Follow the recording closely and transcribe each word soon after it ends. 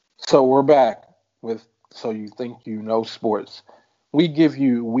So we're back with So You Think You Know Sports. We give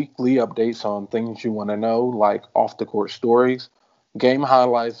you weekly updates on things you want to know, like off the court stories, game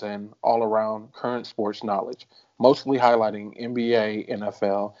highlights, and all around current sports knowledge, mostly highlighting NBA,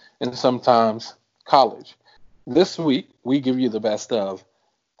 NFL, and sometimes college. This week, we give you the best of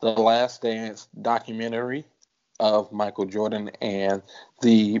The Last Dance documentary of Michael Jordan and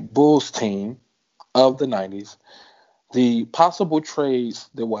the Bulls team of the 90s, the possible trades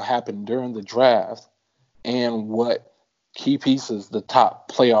that will happen during the draft, and what key pieces the top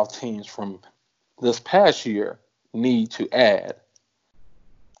playoff teams from this past year need to add.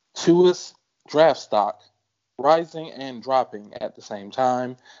 Tua's draft stock rising and dropping at the same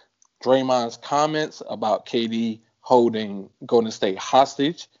time. Draymond's comments about KD holding Golden State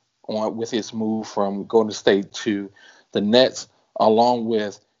hostage with his move from Golden State to the Nets, along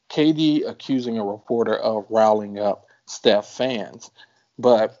with KD accusing a reporter of riling up Steph fans.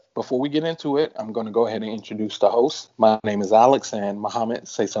 But before we get into it, I'm going to go ahead and introduce the host. My name is Alex, and Mohammed,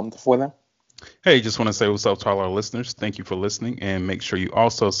 say something for them. Hey, just want to say what's up to all our listeners. Thank you for listening, and make sure you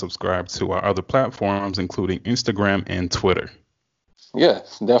also subscribe to our other platforms, including Instagram and Twitter.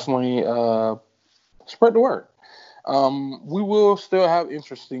 Yes, definitely spread the word. We will still have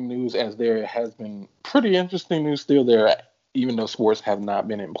interesting news, as there has been pretty interesting news still there, even though sports have not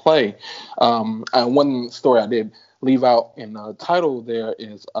been in play. And one story I did leave out in the title there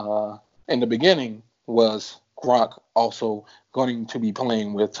is in the beginning was Gronk also going to be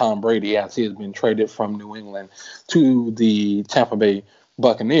playing with Tom Brady, as he has been traded from New England to the Tampa Bay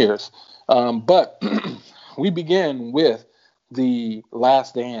Buccaneers. But we begin with the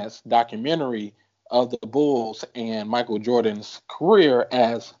Last Dance documentary of the Bulls and Michael Jordan's career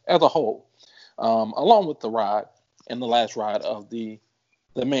as a whole, along with the ride and the last ride of the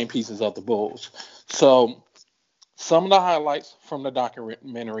main pieces of the Bulls. So some of the highlights from the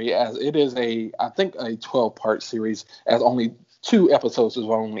documentary, as it is I think a 12-part series, as only 2 episodes have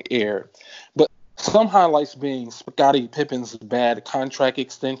only aired. But some highlights being Scottie Pippen's bad contract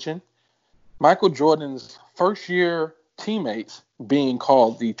extension, Michael Jordan's first year teammates being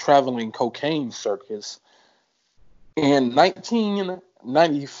called the traveling cocaine circus. In 97,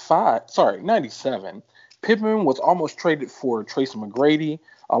 Pippen was almost traded for Tracy McGrady,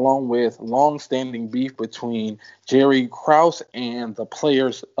 along with long-standing beef between Jerry Krause and the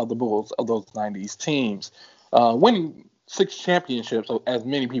players of the Bulls of those 90s teams, winning 6 championships, as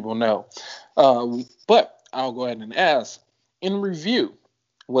many people know. But I'll go ahead and ask, in review,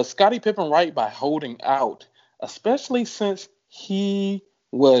 was Scottie Pippen right by holding out, especially since he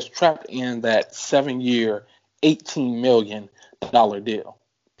was trapped in that 7-year, $18 million deal?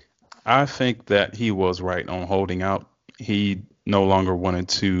 I think that he was right on holding out. He no longer wanted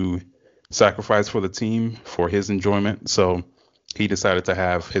to sacrifice for the team for his enjoyment, so he decided to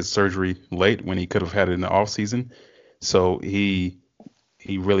have his surgery late when he could have had it in the off season. So he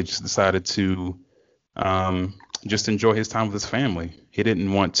really just decided to just enjoy his time with his family. He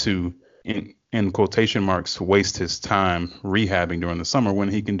didn't want to, in quotation marks, waste his time rehabbing during the summer when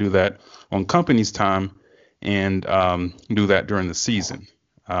he can do that on company's time and do that during the season.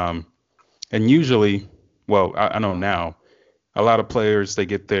 And usually, well, I know now, a lot of players, they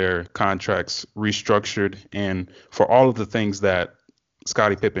get their contracts restructured. And for all of the things that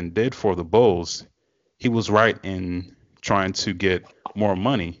Scottie Pippen did for the Bulls, he was right in trying to get more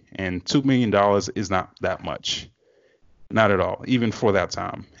money. And $2 million is not that much. Not at all, even for that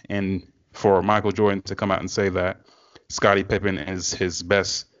time. And for Michael Jordan to come out and say that Scottie Pippen is his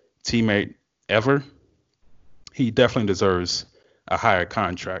best teammate ever, he definitely deserves a higher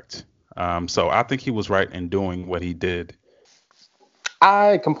contract. So I think he was right in doing what he did.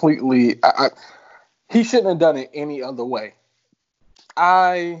 He shouldn't have done it any other way.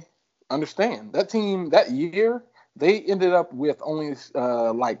 I understand that team that year, they ended up with only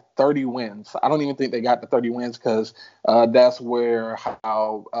like 30 wins. I don't even think they got the 30 wins because that's where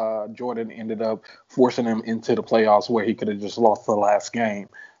how Jordan ended up forcing them into the playoffs, where he could have just lost the last game.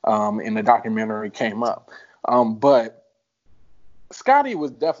 And the documentary came up. But Scottie was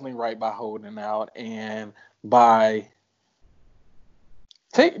definitely right by holding out and by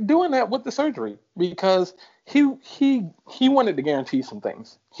doing that with the surgery, because he wanted to guarantee some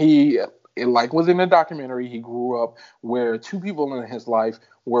things. Like was in the documentary, he grew up where 2 people in his life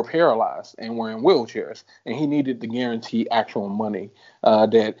were paralyzed and were in wheelchairs, and he needed to guarantee actual money.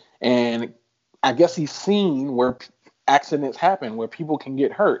 And I guess he's seen where accidents happen, where people can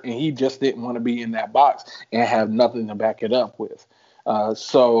get hurt, and he just didn't want to be in that box and have nothing to back it up with.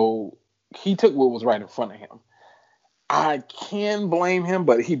 So he took what was right in front of him. I can blame him,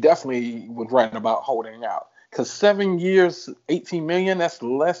 but he definitely was right about holding out. Because 7 years, 18 million, that's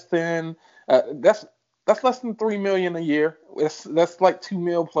less than 3 million a year. That's like 2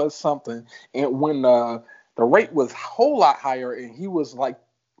 mil plus something. And when the rate was a whole lot higher, and he was like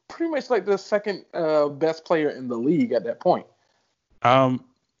pretty much like the second best player in the league at that point. Um,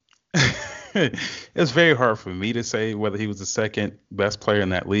 it's very hard for me to say whether he was the second best player in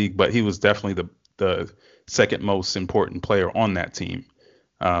that league, but he was definitely the second most important player on that team.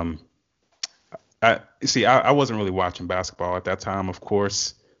 Um, I wasn't really watching basketball at that time, of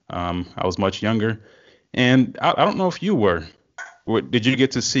course. I was much younger, and I don't know if you were. Did you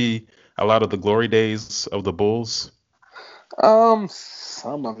get to see a lot of the glory days of the Bulls?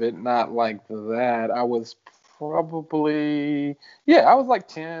 Some of it, not like that. I was probably, yeah, I was like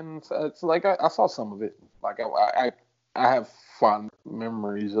 10. So it's like I saw some of it. Like I have fond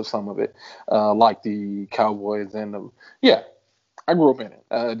memories of some of it, like the Cowboys and yeah, I grew up in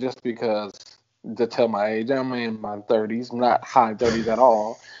it. Just because to tell my age, I'm in my 30s, not high 30s at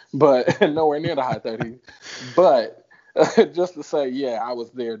all, but nowhere near the high 30s. But just to say, yeah, I was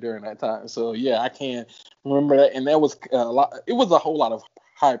there during that time. So yeah, I can remember that, and that was a lot. It was a whole lot of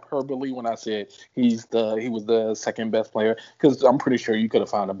hyperbole when I said he was the second best player, because I'm pretty sure you could have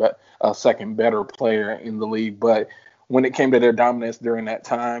found a second better player in the league. But when it came to their dominance during that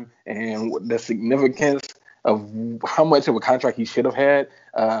time and the significance of how much of a contract he should have had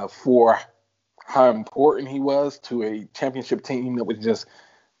for how important he was to a championship team that was just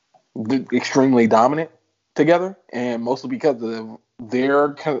extremely dominant together, and mostly because of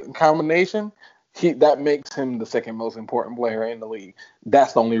their combination, that makes him the second most important player in the league.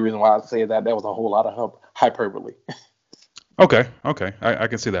 That's the only reason why I say that. That was a whole lot of hyperbole. Okay, I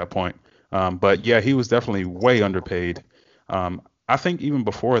can see that point. But yeah, he was definitely way underpaid. I think even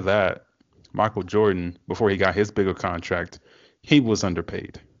before that, Michael Jordan, before he got his bigger contract, he was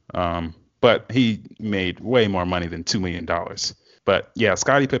underpaid. But he made way more money than $2 million. But yeah,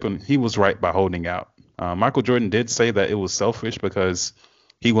 Scottie Pippen, he was right by holding out. Michael Jordan did say that it was selfish because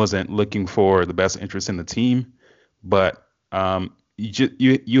he wasn't looking for the best interest in the team, but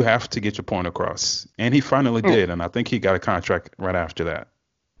you have to get your point across, and he finally did, and I think he got a contract right after that.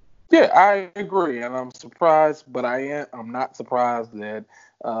 Yeah, I agree, and I'm surprised, but I'm not surprised that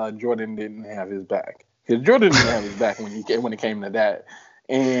Jordan didn't have his back, because Jordan didn't have his back when it came to that,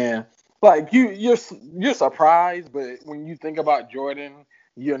 and like you're surprised, but when you think about Jordan,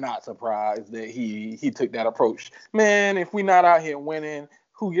 you're not surprised that he took that approach. Man, if we're not out here winning,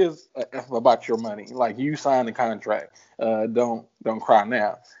 who gives a F about your money? Like, you signed the contract. Don't cry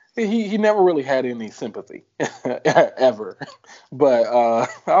now. He never really had any sympathy ever. But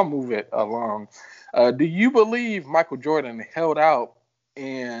I'll move it along. Do you believe Michael Jordan held out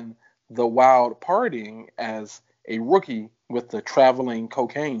in the wild partying as a rookie with the traveling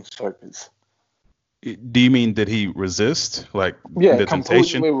cocaine circus? Do you mean did he resist, like Yeah, the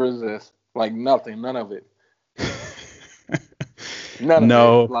temptation? completely resist. Like nothing, none of it. None of it.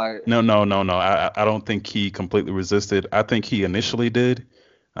 No, Like, no. I don't think he completely resisted. I think he initially did,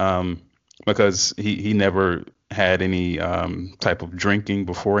 um, because he never had any type of drinking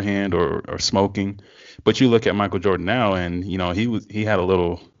beforehand or smoking. But you look at Michael Jordan now, and he had a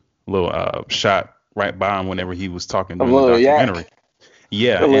little shot right by him whenever he was talking a during the little documentary. yak.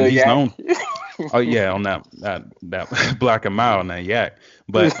 Yeah, A and little he's yak. known. Oh yeah, on that black and mild and that yak.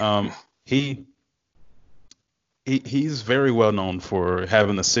 But he he's very well known for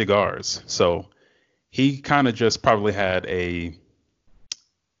having the cigars. So he kind of just probably had a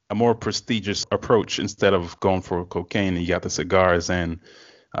more prestigious approach instead of going for cocaine. And you got the cigars and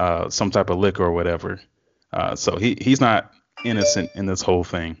some type of liquor or whatever. So he's not innocent in this whole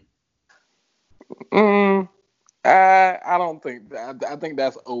thing. Mm, I don't think that. I think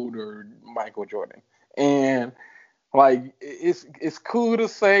that's older Michael Jordan. And like, it's cool to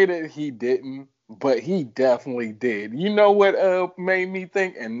say that he didn't, but he definitely did. You know what made me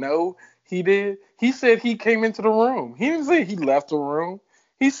think and know he did? He said he came into the room. He didn't say he left the room.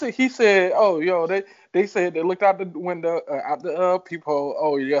 He said, oh, yo, they said they looked out the window, out the peephole.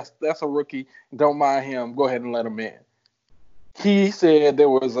 Oh, yes, that's a rookie. Don't mind him. Go ahead and let him in. He said there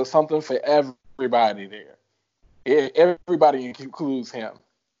was something for everybody there. Everybody includes him.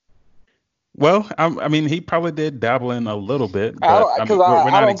 Well, I mean, he probably did dabble in a little bit, I but don't, I mean, because we're I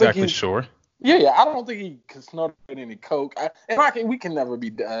not don't think exactly he. sure. Yeah, I don't think he snorted any coke. We can never be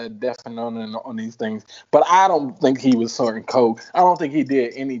definite on these things, but I don't think he was snorting coke. I don't think he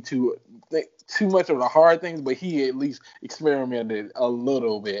did any too much of the hard things, but he at least experimented a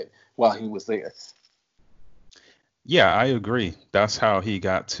little bit while he was there. Yeah, I agree. That's how he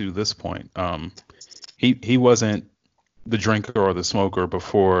got to this point. He wasn't the drinker or the smoker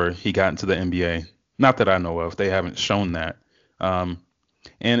before he got into the NBA. Not that I know of. They haven't shown that. Um,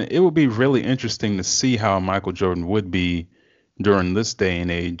 and it would be really interesting to see how Michael Jordan would be during this day and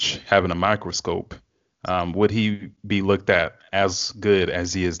age, having a microscope. Would he be looked at as good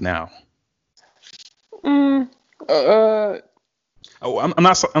as he is now? Mm, uh, Oh, I'm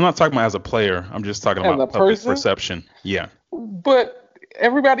not talking about as a player. I'm just talking as a about public person, perception. Yeah. but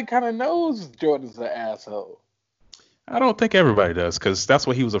everybody kind of knows Jordan's an asshole. I don't think everybody does, because that's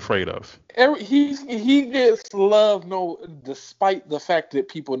what he was afraid of. He gets love no, despite the fact that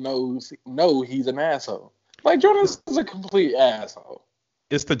people know he's an asshole. Like It's, Jordan's a complete asshole,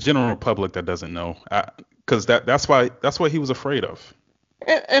 it's the general public that doesn't know, because that's why he was afraid of.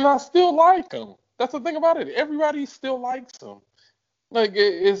 and I still like him. That's the thing about it. Everybody still likes him. Like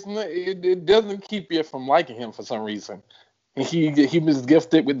it doesn't keep you from liking him for some reason. He was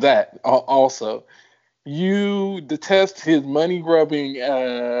gifted with that also. You detest his money grubbing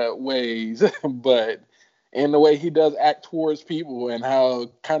ways, but in the way he does act towards people and how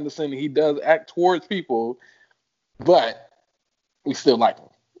condescending he does act towards people, but we still like him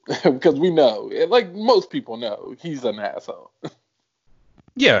because we know, like most people know, he's an asshole.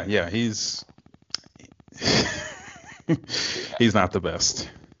 Yeah, he's not the best.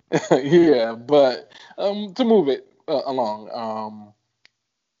 Yeah, but to move it along,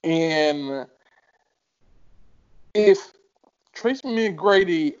 and if Tracy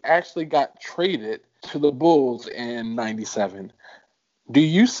McGrady actually got traded to the Bulls in '97, do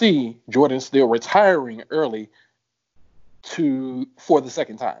you see Jordan still retiring early for the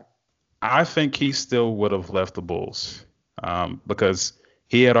second time? I think he still would have left the Bulls, because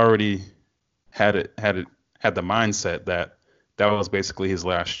he had already had the mindset that that was basically his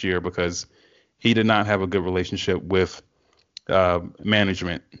last year, because he did not have a good relationship with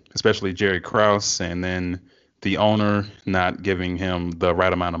management, especially Jerry Krause, and then the owner not giving him the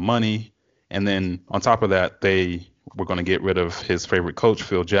right amount of money. And then on top of that, they were going to get rid of his favorite coach,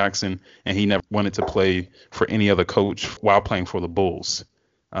 Phil Jackson, and he never wanted to play for any other coach while playing for the Bulls.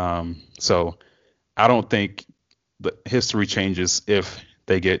 So I don't think the history changes if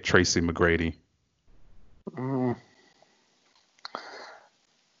they get Tracy McGrady. Mm,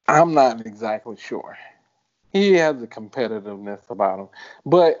 I'm not exactly sure. He has a competitiveness about him,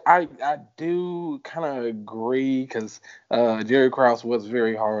 but I do kind of agree because Jerry Krause was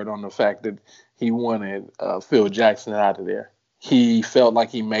very hard on the fact that he wanted Phil Jackson out of there. He felt like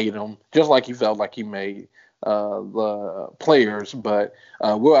he made him just like he felt like he made the players. But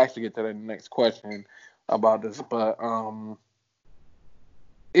we'll actually get to the next question about this. But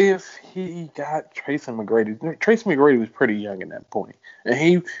if he got Tracy McGrady was pretty young at that point,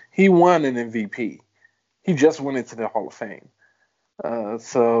 and he won an MVP. He just went into the Hall of Fame.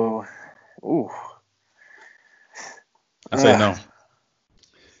 So, ooh. I say no.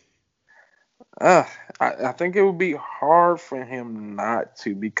 Uh, I think it would be hard for him not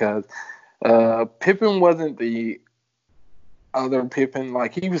to because Pippen wasn't the other Pippen.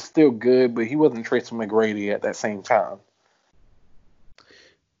 Like, he was still good, but he wasn't Tracy McGrady at that same time.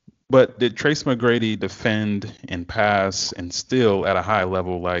 But did Tracy McGrady defend and pass and steal at a high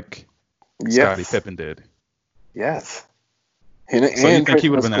level like Scottie Yes. Pippen did? Yes. So you think he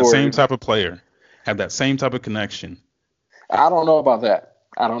would have been that same scored. type of player, had that same type of connection? I don't know about that.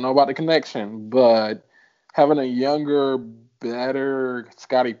 I don't know about the connection, but having a younger, better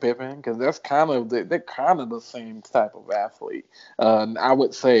Scottie Pippen, because they're kind of the same type of athlete. I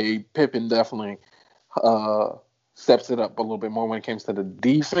would say Pippen definitely uh, steps it up a little bit more when it comes to the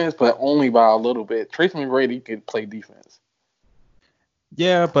defense, but only by a little bit. Tracy McGrady could play defense.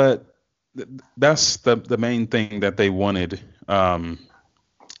 Yeah, but that's the main thing that they wanted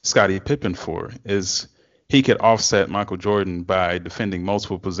Scottie Pippen for, is he could offset Michael Jordan by defending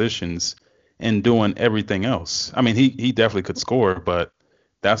multiple positions and doing everything else. I mean, he definitely could score, but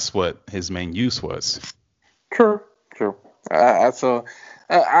that's what his main use was. True, true. So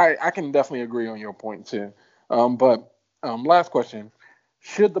I can definitely agree on your point too. But last question: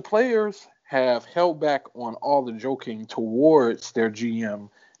 should the players have held back on all the joking towards their GM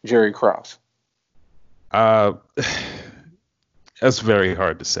Jerry Krause? Uh, that's very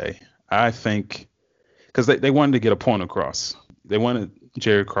hard to say. I think because they wanted to get a point across. They wanted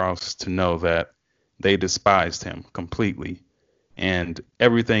Jerry Krause to know that they despised him completely, and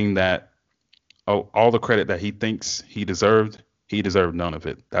everything that all the credit that he thinks he deserved none of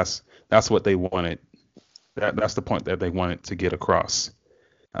it. That's what they wanted. That's the point that they wanted to get across.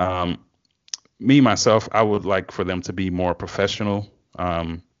 Um, Me myself, I would like for them to be more professional,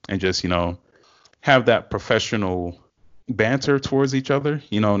 and just have that professional banter towards each other.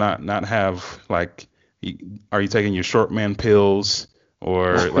 Not have like, are you taking your short man pills?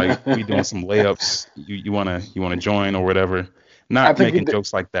 or like we doing some layups. You wanna join or whatever. I Not think making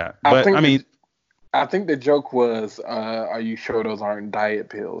jokes like that. I But I think mean, the joke was, are you sure those aren't diet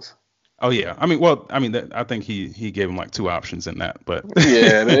pills? oh yeah. I mean, well, I mean, I think he gave him like two options in that, but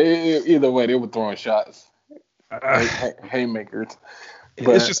Yeah, either way, they were throwing shots, uh, haymakers. it's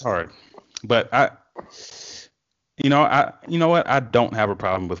But just hard. But you know what? I don't have a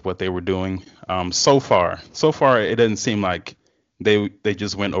problem with what they were doing. So far, it doesn't seem like they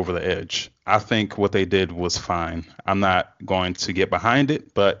just went over the edge. I think what they did was fine. I'm not going to get behind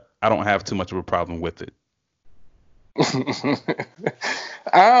it, but I don't have too much of a problem with it.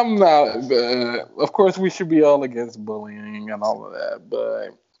 I'm not. Of course, we should be all against bullying and all of that,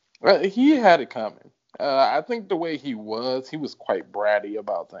 but he had it coming. I think the way he was quite bratty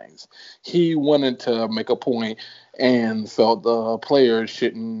about things. He wanted to make a point and felt the players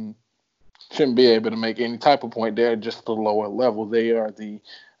shouldn't be able to make any type of point. They're just the lower level. They are the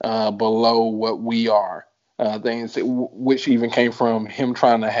below what we are. Things which even came from him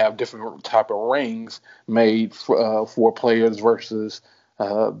trying to have different type of rings made for players versus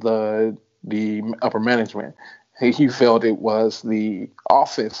the upper management. He felt it was the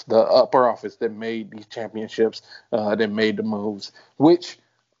office, the upper office, that made these championships, that made the moves, which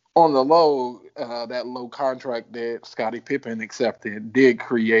on the low, that low contract that Scottie Pippen accepted did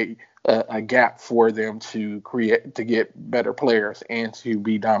create a gap for them to get better players and to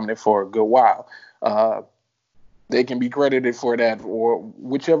be dominant for a good while. They can be credited for that, or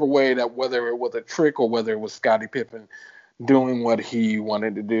whichever way that, whether it was a trick or whether it was Scottie Pippen doing what he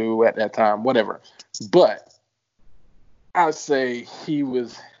wanted to do at that time, whatever. But I'd say he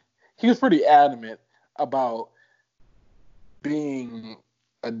was pretty adamant about being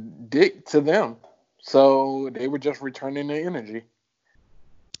a dick to them. So they were just returning the energy.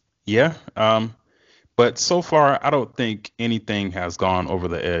 Yeah. But so far, I don't think anything has gone over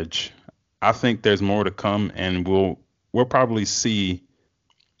the edge. I think there's more to come, and we'll probably see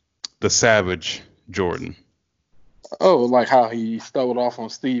the savage Jordan. Oh, like how he stole off on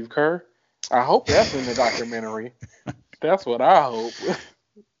Steve Kerr. I hope that's in the documentary. That's what I hope.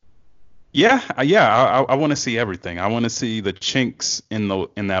 Yeah, yeah. I want to see everything. I want to see the chinks in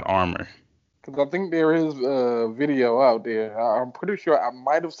that armor. Because I think there is a video out there. I'm pretty sure I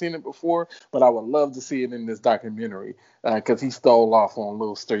might have seen it before, but I would love to see it in this documentary because he stole off on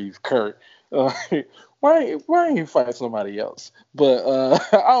little Steve Kerr. Uh, why ain't you fight somebody else? But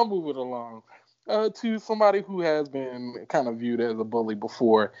I'll move it along to somebody who has been kind of viewed as a bully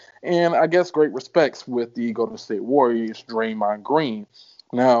before, and I guess great respects with the Golden State Warriors, Draymond Green.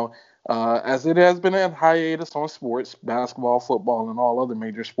 Now, as it has been a hiatus on sports, basketball, football, and all other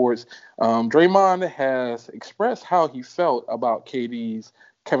major sports, Draymond has expressed how he felt about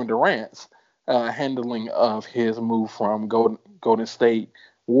Kevin Durant's handling of his move from Golden State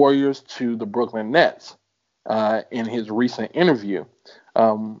Warriors to the Brooklyn Nets in his recent interview.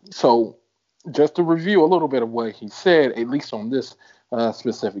 So, just to review a little bit of what he said, at least on this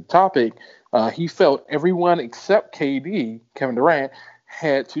specific topic, he felt everyone except Kevin Durant,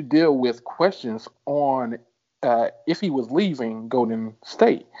 had to deal with questions on if he was leaving Golden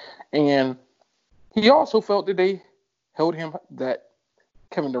State. And he also felt that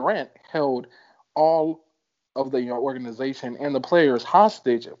Kevin Durant held all of the organization and the players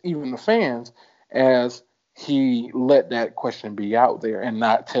hostage, even the fans, as he let that question be out there and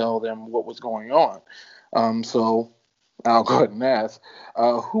not tell them what was going on. So I'll go ahead and ask,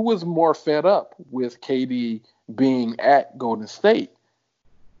 who was more fed up with KD being at Golden State?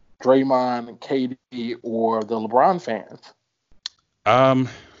 Draymond, KD, or the LeBron fans? Um,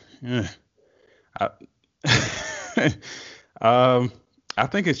 yeah, I, I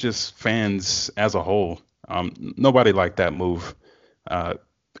think it's just fans as a whole. Nobody liked that move, uh,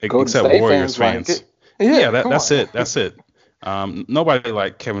 Golden except State Warriors fans like fans. it. Yeah, Yeah, come that's on. it. That's it. Nobody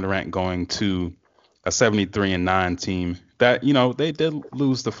liked Kevin Durant going to a 73-9 team. That they did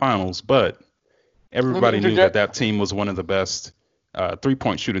lose the finals, but Let me everybody knew that interject. that team was one of the best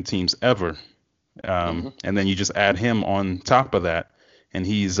three-point shooting teams ever. Mhm. And then you just add him on top of that, and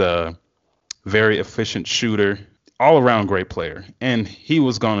he's a very efficient shooter, all around great player, and he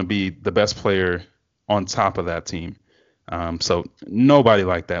was going to be the best player on top of that team. So nobody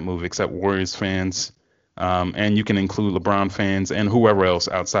liked that move except Warriors fans, and you can include LeBron fans and whoever else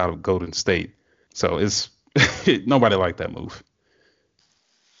outside of Golden State. So it's nobody liked that move.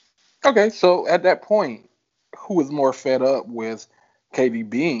 Okay, so at that point, who was more fed up with KD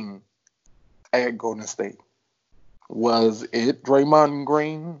being at Golden State? Was it Draymond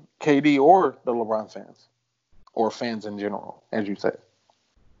Green, KD, or the LeBron fans? Or fans in general, as you said?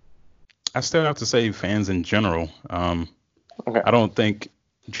 I still have to say fans in general. Okay. I don't think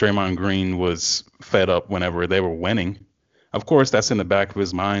Draymond Green was fed up whenever they were winning. Of course, that's in the back of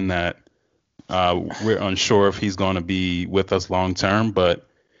his mind that we're unsure if he's going to be with us long term, but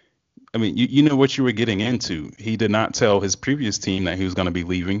I mean, you know what you were getting into. He did not tell his previous team that he was going to be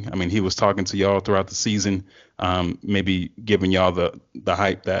leaving. I mean, he was talking to y'all throughout the season, maybe giving y'all the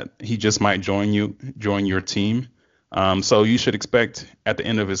hype that he just might join your team. So you should expect at the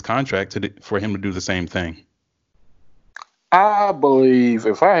end of his contract for him to do the same thing. I believe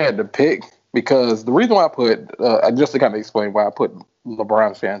if I had to pick, because the reason why I put, just to kind of explain why I put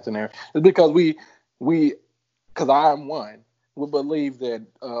LeBron's fans in there, is because because I am one, would believe that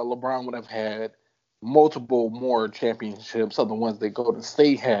LeBron would have had multiple more championships of the ones that Golden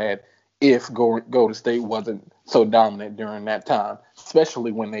State had if Golden State wasn't so dominant during that time,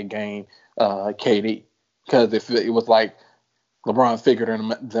 especially when they gained KD. Because if it was like LeBron figured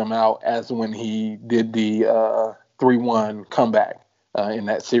them out as when he did the 3-1 comeback in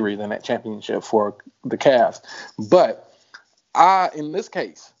that series and that championship for the Cavs. But in this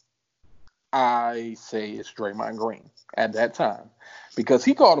case, I say it's Draymond Green at that time because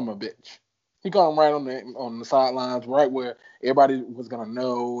he called him a bitch. He called him right on the sidelines, right where everybody was gonna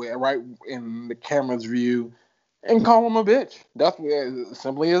know, right in the camera's view, and call him a bitch. That's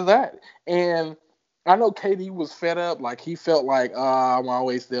simply as that. And I know KD was fed up, like he felt like, I'm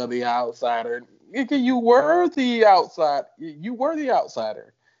always still the outsider. You were the outside. You were the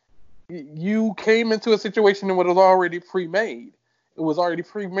outsider. You came into a situation that was already pre-made. It was already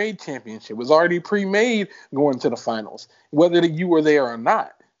pre-made championship. It was already pre-made going to the finals, whether you were there or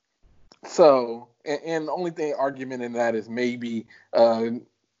not. So, and the only thing argument in that is maybe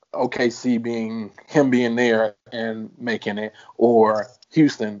OKC being there and making it, or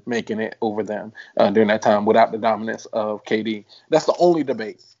Houston making it over them during that time without the dominance of KD. That's the only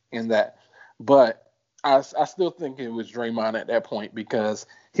debate in that. But I still think it was Draymond at that point because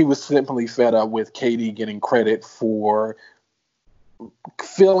he was simply fed up with KD getting credit for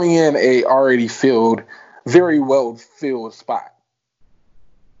filling in a already very well filled spot.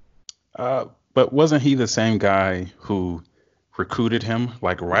 But wasn't he the same guy who recruited him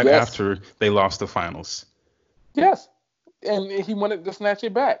like right Yes. after they lost the finals? Yes. And he wanted to snatch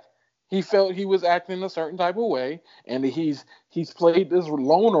it back. He felt he was acting a certain type of way, and he's played this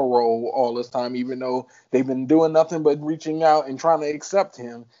loner role all this time, even though they've been doing nothing but reaching out and trying to accept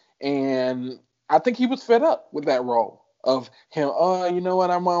him. And I think he was fed up with that role of him. Oh, you know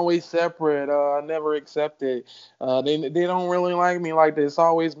what? I'm always separate. I never accepted. They don't really like me like this.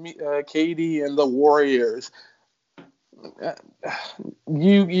 Always me, KD and the Warriors.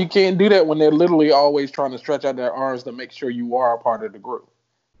 You can't do that when they're literally always trying to stretch out their arms to make sure you are a part of the group.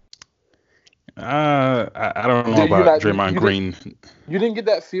 I don't know Did you about not? Draymond Green. You didn't get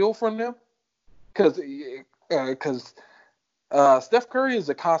that feel from them, because Steph Curry is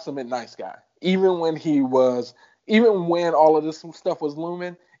a consummate nice guy. Even when all of this stuff was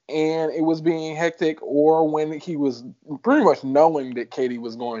looming and it was being hectic, or when he was pretty much knowing that KD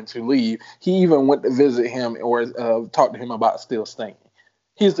was going to leave, he even went to visit him or talk to him about still staying.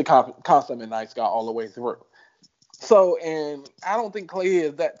 He's the consummate nice guy all the way through. So, and I don't think Clay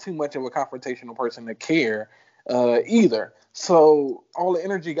is that too much of a confrontational person to care either. So, all the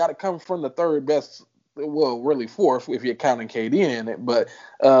energy got to come from the third best, well, really fourth if you're counting KD in it, but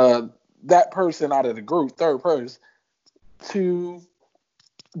that person out of the group, third person, to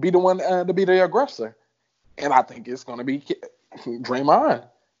be the one to be the aggressor. And I think it's going to be Draymond,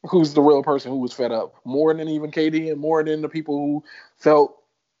 who's the real person who was fed up more than even KD and more than the people who felt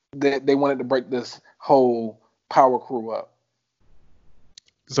that they wanted to break this whole power crew up.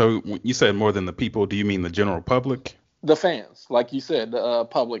 So when you said more than the people, do you mean the general public? The fans, like you said, the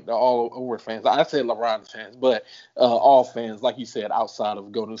public, the all over fans. I said LeBron's fans, but all fans, like you said, outside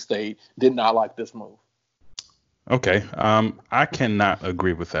of Golden State, did not like this move. Okay, I cannot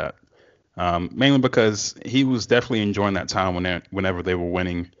agree with that. Mainly because he was definitely enjoying that time whenever they were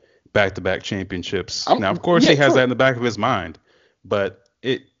winning back-to-back championships. Now, of course, he has that in the back of his mind, but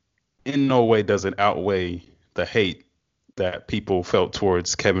it in no way does it outweigh the hate that people felt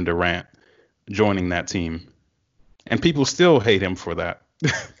towards Kevin Durant joining that team. And people still hate him for that.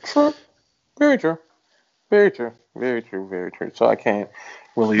 True. Very true. Very true. Very true. Very true. So I can't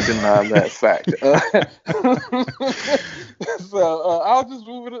really deny that fact. So I'll just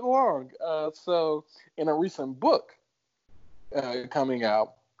move it along. So in a recent book coming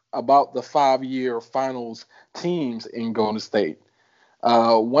out about the 5-year finals teams in Golden State,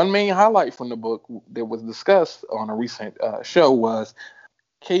 one main highlight from the book that was discussed on a recent show was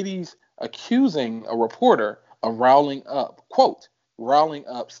KD's accusing a reporter of riling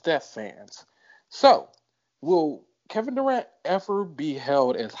up Steph fans. So, will Kevin Durant ever be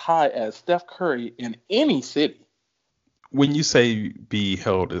held as high as Steph Curry in any city? When you say be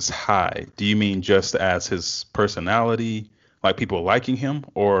held as high, do you mean just as his personality, like people liking him,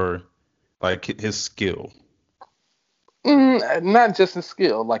 or like his skill? Not just his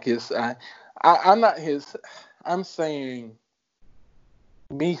skill, like his. I'm not his. I'm saying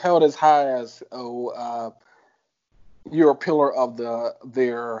be held as high as you're a pillar of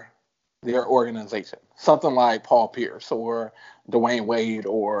their organization. Something like Paul Pierce or Dwayne Wade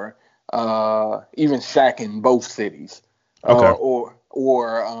or even Shaq in both cities, Okay.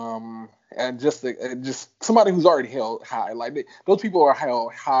 and just somebody who's already held high. Like those people are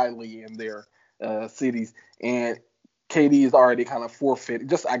held highly in their cities, and KD is already kind of forfeited.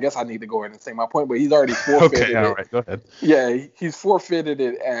 Just I guess I need to go ahead and say my point, but he's already Okay. forfeited All it. right. Go ahead. Yeah, he's forfeited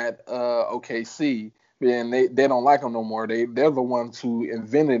it at OKC, and they don't like him no more. They're the ones who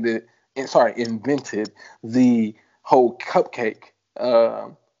invented the whole cupcake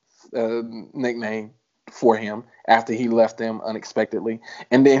nickname for him after he left them unexpectedly,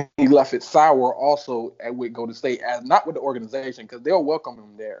 and then he left it sour also with Golden State, as not with the organization because they'll welcome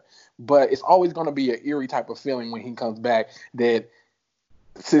him there, but it's always going to be an eerie type of feeling when he comes back that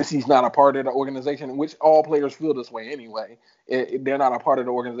since he's not a part of the organization, which all players feel this way anyway, they're not a part of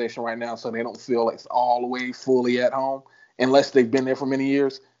the organization right now, so they don't feel like it's all the way fully at home unless they've been there for many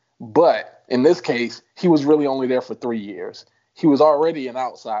years. But in this case, he was really only there for 3 years. He was already an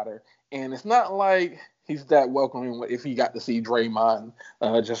outsider, and it's not like he's that welcoming if he got to see Draymond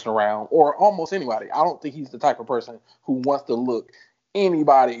just around or almost anybody. I don't think he's the type of person who wants to look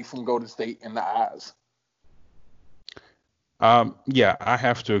anybody from Golden State in the eyes. Yeah, I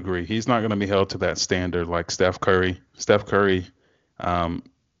have to agree. He's not going to be held to that standard like Steph Curry. Steph Curry, um,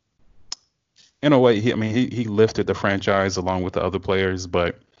 in a way, he lifted the franchise along with the other players,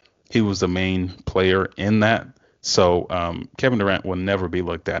 but he was the main player in that. So Kevin Durant will never be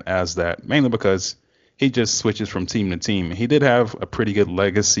looked at as that, mainly because he just switches from team to team. He did have a pretty good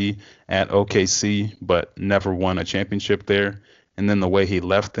legacy at OKC, but never won a championship there. And then the way he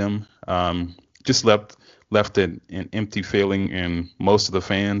left them, just left an empty feeling in most of the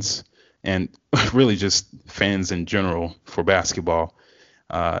fans and really just fans in general for basketball.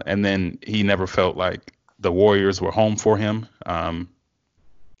 And then he never felt like the Warriors were home for him. And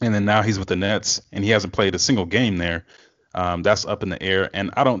then now he's with the Nets and he hasn't played a single game there. That's up in the air.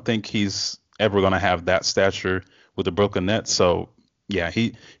 And I don't think he's ever going to have that stature with the Brooklyn Nets. So, yeah,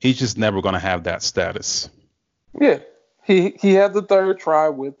 he's just never going to have that status. Yeah, he had the third try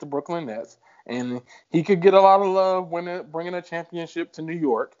with the Brooklyn Nets, and he could get a lot of love when bringing a championship to New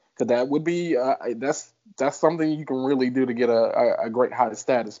York, because that would be that's something you can really do to get a great high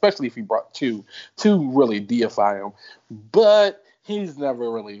status, especially if he brought two to really deify him. But he's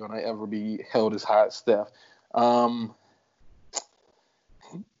never really gonna ever be held as high as Steph.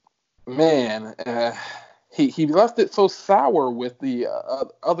 Man, he left it so sour with the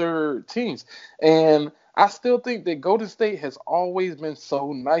other teams, and I still think that Golden State has always been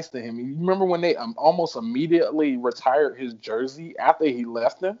so nice to him. You remember when they almost immediately retired his jersey after he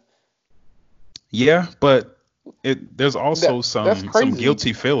left them? Yeah, but there's also That's some crazy.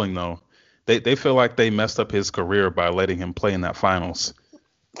 guilty feeling though. They feel like they messed up his career by letting him play in that finals.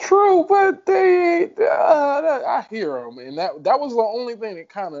 True, but I hear him, and that was the only thing that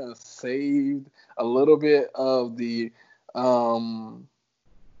kind of saved a little bit of the um,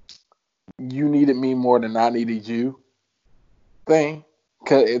 "you needed me more than I needed you" thing,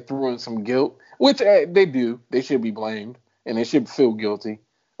 cause it threw in some guilt, which they do. They should be blamed, and they should feel guilty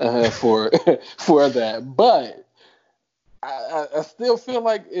for for that. But I still feel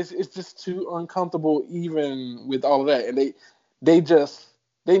like it's just too uncomfortable, even with all of that. And they just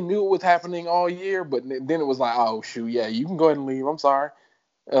they knew it was happening all year, but then it was like, oh shoot, yeah, you can go ahead and leave. I'm sorry.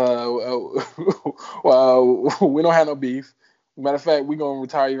 Well, we don't have no beef. Matter of fact, we're gonna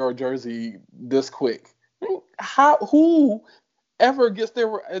retire your jersey this quick. Who ever gets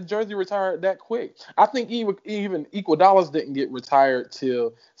their jersey retired that quick? I think even Iguodala's didn't get retired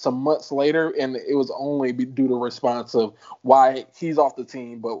till some months later, and it was only due to response of why he's off the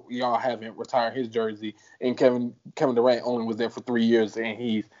team, but y'all haven't retired his jersey. And Kevin Durant only was there for 3 years, and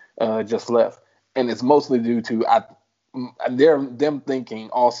he's just left. And it's mostly due to them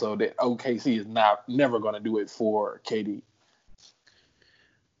thinking also that OKC is never going to do it for KD.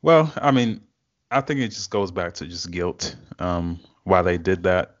 Well, I think it just goes back to just guilt. Why they did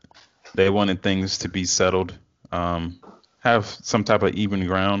that. They wanted things to be settled, have some type of even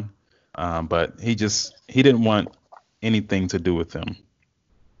ground. But he didn't want anything to do with them.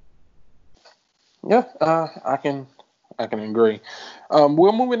 Yeah, I can agree.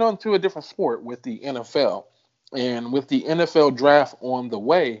 We're moving on to a different sport with the NFL. And with the NFL draft on the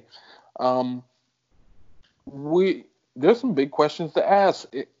way, um, we there's some big questions to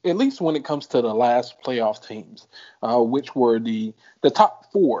ask, at least when it comes to the last playoff teams, which were the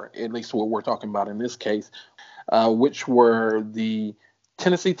top four, at least what we're talking about in this case, which were the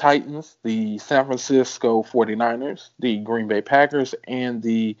Tennessee Titans, the San Francisco 49ers, the Green Bay Packers, and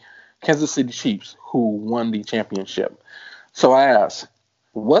the Kansas City Chiefs, who won the championship. So I ask,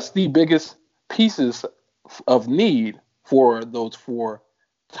 what's the biggest pieces of need for those four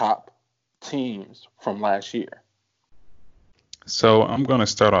top teams from last year? So I'm going to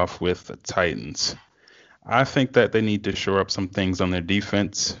start off with the Titans. I think that they need to shore up some things on their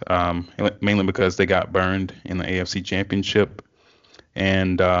defense, mainly because they got burned in the AFC Championship,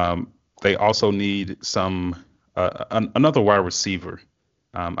 and they also need another wide receiver.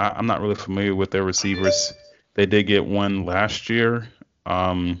 I'm not really familiar with their receivers. They did get one last year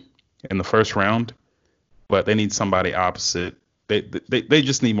in the first round, but they need somebody opposite. They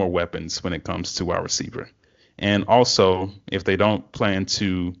just need more weapons when it comes to wide receiver. And also, if they don't plan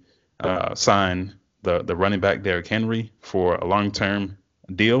to sign the running back Derrick Henry for a long-term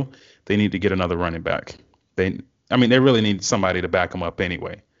deal, they need to get another running back. They really need somebody to back them up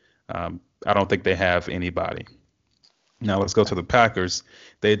anyway. I don't think they have anybody. Now let's go to the Packers.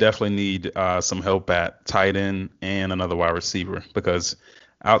 They definitely need some help at tight end and another wide receiver, because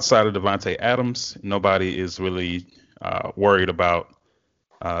outside of Devontae Adams, nobody is really worried about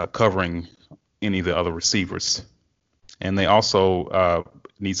covering any of the other receivers. And they also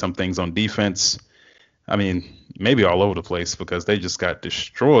need some things on defense. I mean, maybe all over the place, because they just got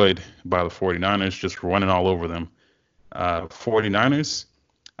destroyed by the 49ers, just running all over them. 49ers,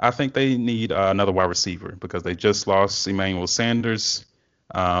 I think they need another wide receiver, because they just lost Emmanuel Sanders.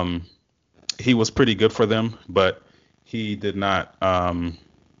 He was pretty good for them, but he did not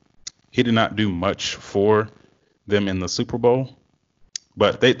do much for them in the Super Bowl.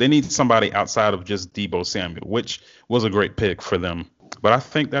 But they need somebody outside of just Deebo Samuel, which was a great pick for them. But I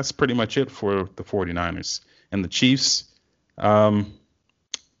think that's pretty much it for the 49ers. And the Chiefs,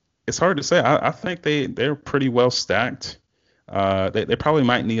 it's hard to say. I think they're pretty well stacked. They probably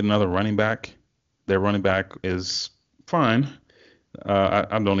might need another running back. Their running back is fine.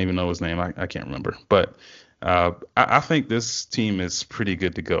 I don't even know his name. I can't remember. But I think this team is pretty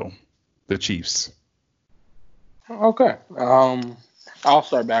good to go. The Chiefs. Okay. I'll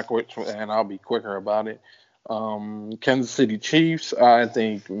start backwards and I'll be quicker about it. Kansas City Chiefs, I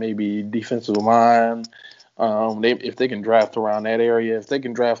think maybe defensive line. If they can draft around that area, if they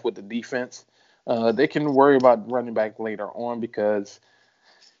can draft with the defense, they can worry about running back later on, because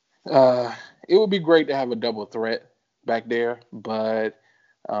it would be great to have a double threat back there. But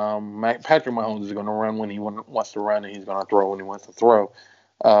Patrick Mahomes is going to run when he wants to run, and he's going to throw when he wants to throw.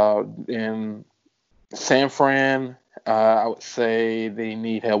 In San Fran, I would say they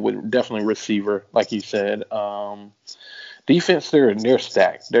need help with definitely receiver, like you said. Defense, they're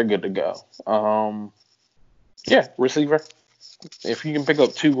stacked. They're good to go. Receiver. If you can pick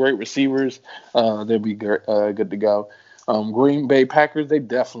up two great receivers, they'll be good to go. Green Bay Packers, they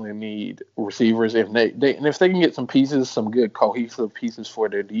definitely need receivers. If they can get some pieces, some good cohesive pieces for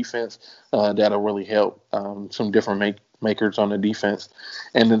their defense, that'll really help. Some different makers on the defense.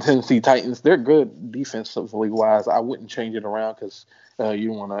 And the Tennessee Titans, they're good defensively wise. I wouldn't change it around, because you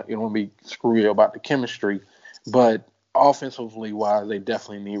don't want to be screwy about the chemistry. But offensively wise, they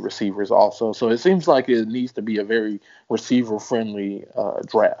definitely need receivers also. So it seems like it needs to be a very receiver friendly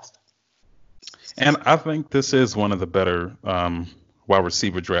draft. And I think this is one of the better wide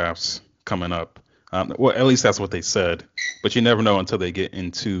receiver drafts coming up. Well, at least that's what they said. But you never know until they get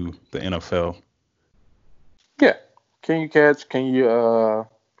into the NFL. Yeah. Can you catch? Can you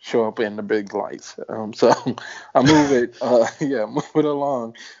show up in the big lights? So I move it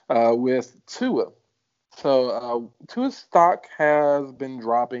along with Tua. So Tua's stock has been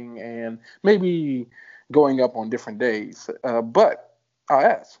dropping and maybe going up on different days. But I'll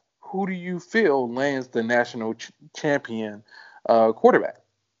ask, who do you feel lands the national champion quarterback?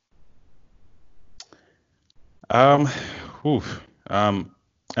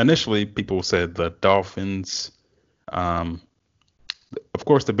 Initially, people said the Dolphins. Of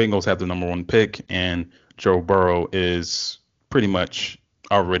course, the Bengals have the number one pick, and Joe Burrow is pretty much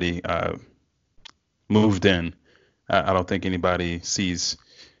already moved in. I don't think anybody sees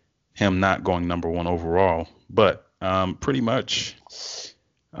him not going number one overall. But pretty much,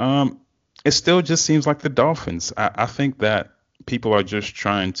 it still just seems like the Dolphins. I think that people are just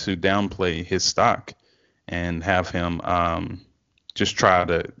trying to downplay his stock and have him just try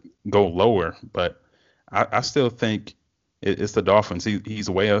to go lower. But I still think It's the Dolphins. He's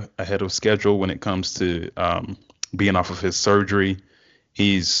way ahead of schedule when it comes to being off of his surgery.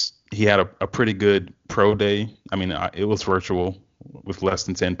 He had a pretty good pro day. I mean, it was virtual with less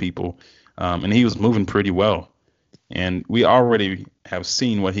than 10 people, and he was moving pretty well. And we already have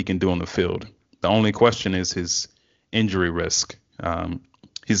seen what he can do on the field. The only question is his injury risk.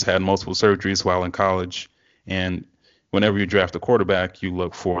 He's had multiple surgeries while in college, and whenever you draft a quarterback, you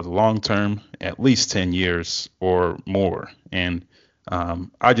look for the long term, at least 10 years or more. And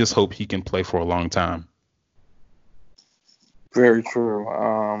I just hope he can play for a long time. Very true.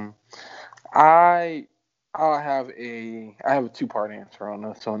 I have a two-part answer on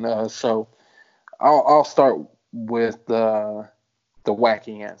this one. So I'll start with the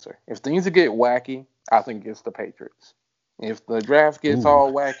wacky answer. If things get wacky, I think it's the Patriots. If the draft gets Ooh.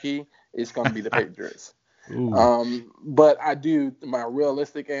 all wacky, it's going to be the Patriots. Ooh. But my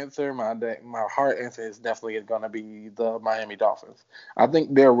realistic answer, my heart answer is definitely going to be the Miami Dolphins. I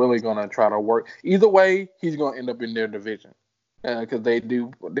think they're really going to try to work. Either way, he's going to end up in their division. Because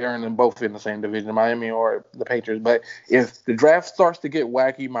they're both in the same division, Miami or the Patriots. But if the draft starts to get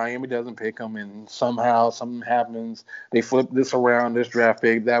wacky, Miami doesn't pick them, and somehow something happens, they flip this around, this draft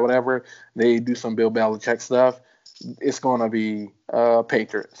pick, that whatever, they do some Bill Belichick stuff, it's going to be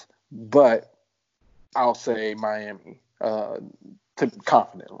Patriots. But I'll say Miami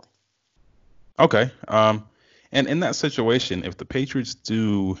confidently. Okay. And in that situation, if the Patriots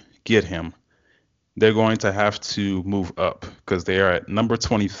do get him, they're going to have to move up because they are at number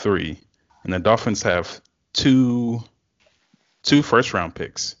 23, and the Dolphins have two first round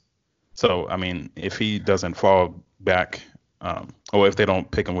picks. So, I mean, if he doesn't fall back, or if they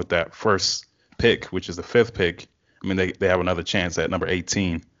don't pick him with that first pick, which is the fifth pick, I mean, they have another chance at number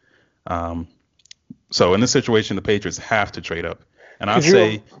 18. So in this situation, the Patriots have to trade up. And I'd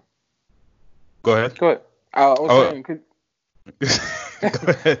say, go ahead. Go ahead. I was saying,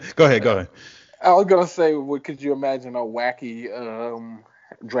 Go ahead. I was gonna say, could you imagine a wacky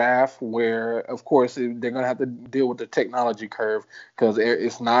draft where, of course, they're gonna have to deal with the technology curve because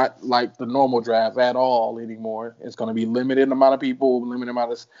it's not like the normal draft at all anymore. It's gonna be limited amount of people, limited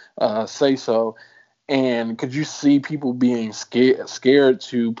amount of say so. And could you see people being scared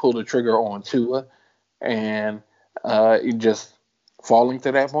to pull the trigger on Tua and it just falling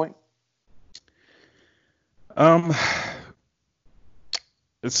to that point?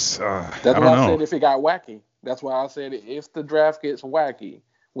 That's why I said if it got wacky. That's why I said if the draft gets wacky,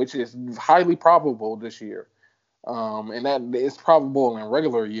 which is highly probable this year, and that is probable in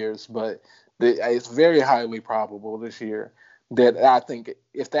regular years, but it's very highly probable this year that I think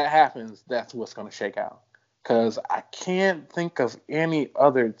if that happens, that's what's going to shake out. Because I can't think of any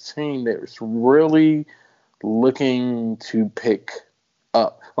other team that's really looking to pick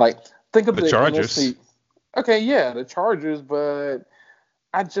up. Like, think of the Chargers. NFC. Okay, yeah, the Chargers, but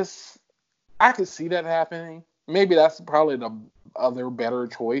I could see that happening. Maybe that's probably the other better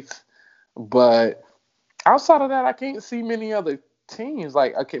choice. But outside of that, I can't see many other teams.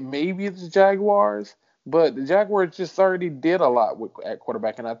 Like, okay, maybe it's the Jaguars, but the Jaguars just already did a lot at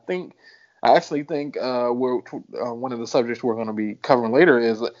quarterback. And I actually think one of the subjects we're going to be covering later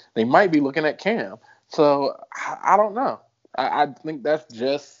is they might be looking at Cam. So I don't know. I think that's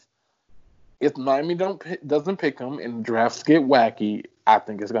just, if Miami doesn't pick them and drafts get wacky, I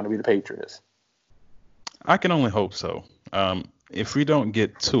think it's going to be the Patriots. I can only hope so. If we don't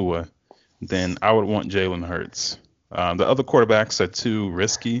get Tua, then I would want Jalen Hurts. The other quarterbacks are too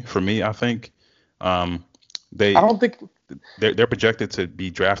risky for me, I think. I don't think they're projected to be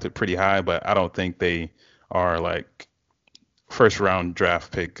drafted pretty high, but I don't think they are like first round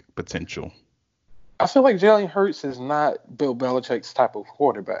draft pick potential. I feel like Jalen Hurts is not Bill Belichick's type of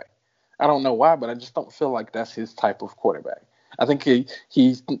quarterback. I don't know why, but I just don't feel like that's his type of quarterback. I think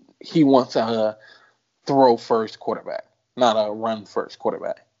he wants a throw first quarterback, not a run first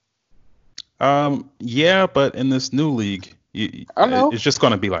quarterback. Yeah, but in this new league, I know. It's just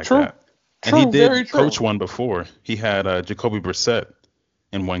going to be like that. And he did coach one before. He had Jacoby Brissett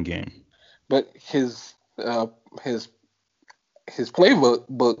in one game. But his playbook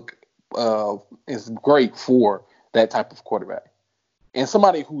is great for that type of quarterback. And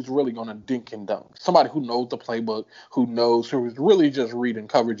somebody who's really going to dink and dunk. Somebody who knows the playbook, who's really just reading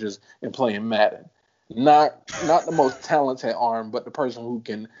coverages and playing Madden. Not the most talented arm, but the person who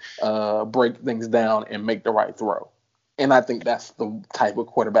can break things down and make the right throw. And I think that's the type of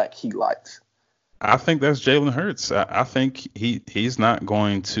quarterback he likes. I think that's Jalen Hurts. I think he's not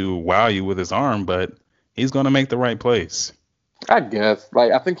going to wow you with his arm, but he's going to make the right plays. I guess.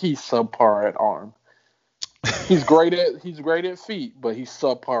 I think he's subpar at arm. He's great at feet, but he's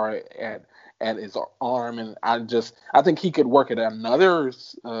subpar at his arm, and I think he could work at another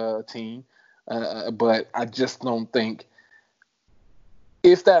team, but I just don't think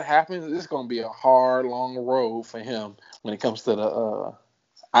if that happens, it's going to be a hard, long road for him when it comes to the.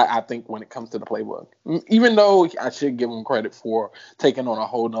 I think when it comes to the playbook, even though I should give him credit for taking on a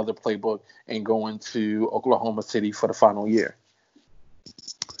whole nother playbook and going to Oklahoma City for the final year.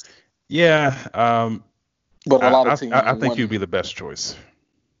 Yeah, but a lot of teams. I think he'd be the best choice.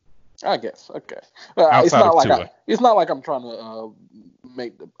 I guess. Okay. Outside of Tua. It's not like I'm trying to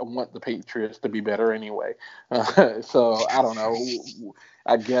want the Patriots to be better anyway. So I don't know.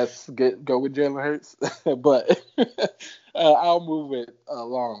 I guess go with Jalen Hurts, but I'll move it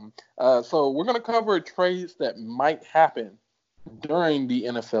along. So we're going to cover trades that might happen during the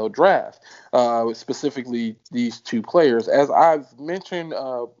NFL draft, specifically these two players. As I've mentioned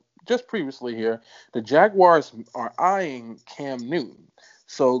just previously here, the Jaguars are eyeing Cam Newton.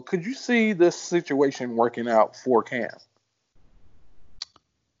 So could you see this situation working out for Cam?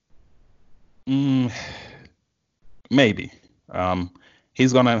 Maybe.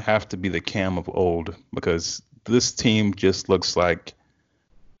 He's going to have to be the Cam of old because this team just looks like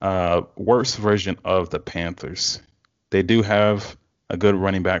a worse version of the Panthers. They do have a good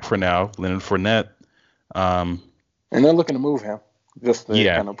running back for now, Leonard Fournette. And they're looking to move him, just to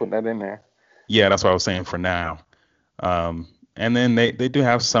kind of put that in there. Yeah, that's what I was saying for now. And then they do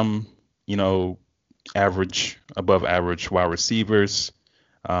have some, above average wide receivers,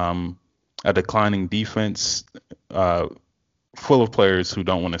 a declining defense, full of players who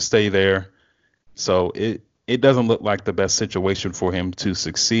don't want to stay there. So it doesn't look like the best situation for him to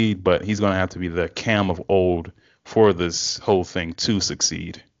succeed, but he's going to have to be the Cam of old for this whole thing to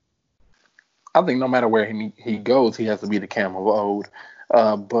succeed. I think no matter where he goes, he has to be the Cam of old.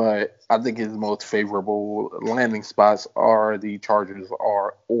 But I think his most favorable landing spots are the Chargers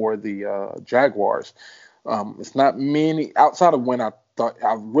or the Jaguars. It's not many outside of when I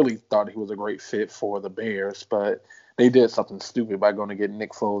really thought he was a great fit for the Bears, but they did something stupid by going to get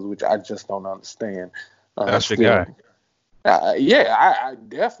Nick Foles, which I just don't understand. That's your guy. I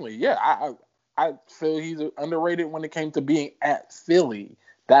definitely. Yeah, I feel he's underrated when it came to being at Philly.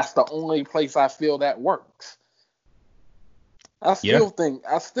 That's the only place I feel that works. I still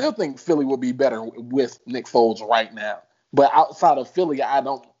think Philly would be better with Nick Foles right now. But outside of Philly, I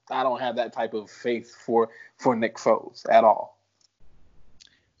don't have that type of faith for Nick Foles at all.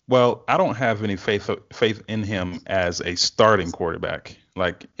 Well, I don't have any faith in him as a starting quarterback.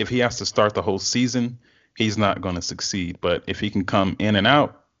 Like, if he has to start the whole season, he's not going to succeed. But if he can come in and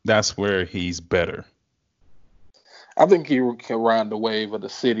out, that's where he's better. I think he can ride the wave of the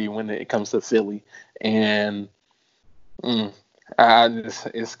city when it comes to Philly. And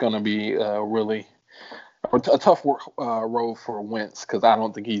it's going to be really a tough road for Wentz because I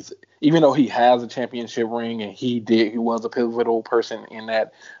don't think even though he has a championship ring and he was a pivotal person in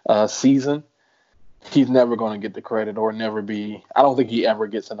that season, he's never going to get the credit or never be. I don't think he ever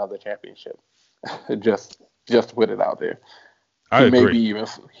gets another championship. just to put it out there. I agree.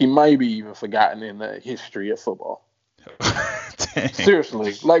 He might be even forgotten in the history of football.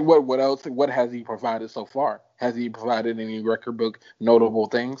 Seriously, like what else? What has he provided so far? Has he provided any record book notable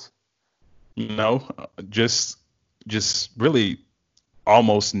things? No, just really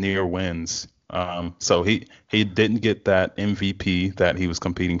almost near wins. So he didn't get that MVP that he was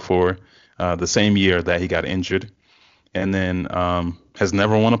competing for the same year that he got injured, and then has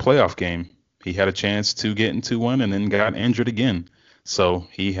never won a playoff game. He had a chance to get into one and then got injured again. So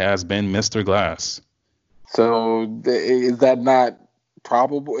he has been Mr. Glass. So is that not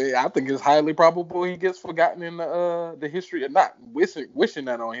probable? I think it's highly probable he gets forgotten in the history. And not wishing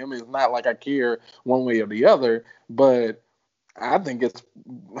that on him. It's not like I care one way or the other, but I think it's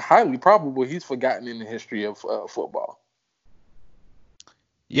highly probable he's forgotten in the history of football.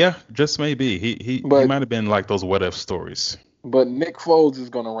 Yeah, just maybe. He might have been like those what if stories. But Nick Foles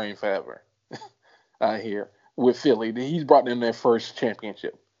is going to reign forever here with Philly. He's brought them their first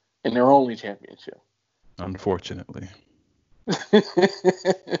championship and their only championship. Unfortunately.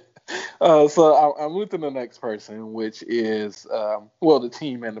 So I move to the next person, which is the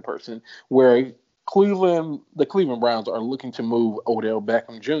team and the person where the Cleveland Browns are looking to move Odell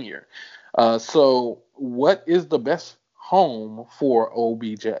Beckham Jr. So what is the best home for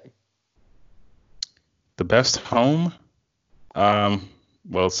OBJ? The best home?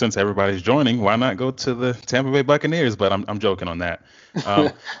 Well, since everybody's joining, why not go to the Tampa Bay Buccaneers? But I'm joking on that.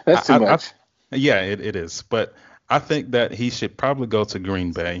 That's too much. Yeah, it is. But I think that he should probably go to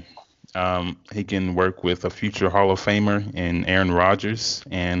Green Bay. He can work with a future Hall of Famer in Aaron Rodgers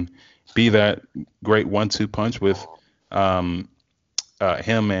and be that great 1-2 punch with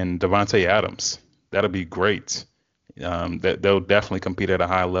him and Devontae Adams. That'll be great. That they'll definitely compete at a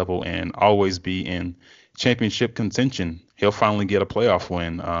high level and always be in championship contention. He'll finally get a playoff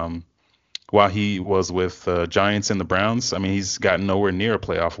win. While he was with Giants and the Browns, I mean, he's gotten nowhere near a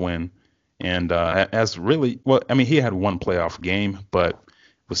playoff win, and has really well. I mean, he had one playoff game, but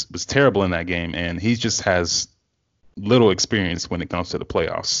was terrible in that game, and he just has little experience when it comes to the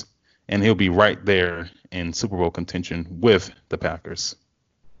playoffs. And he'll be right there in Super Bowl contention with the Packers.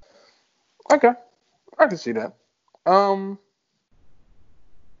 Okay, I can see that.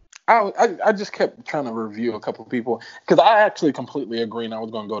 I just kept trying to review a couple of people because I actually completely agree, and I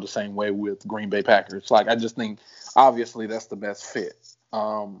was going to go the same way with Green Bay Packers. Like, I just think obviously that's the best fit.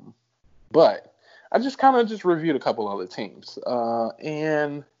 But I just kind of just reviewed a couple other teams.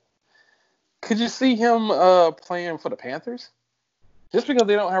 And could you see him playing for the Panthers? Just because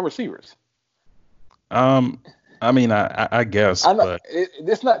they don't have receivers. I mean, I guess, but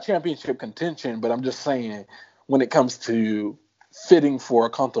it's not championship contention, but I'm just saying when it comes to fitting for a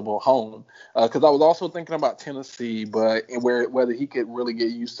comfortable home, because I was also thinking about Tennessee, but whether he could really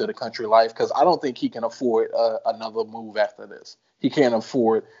get used to the country life, because I don't think he can afford another move after this. He can't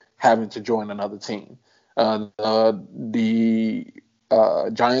afford having to join another team. The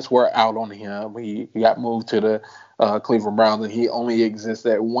Giants were out on him. He got moved to the Cleveland Browns, and he only exists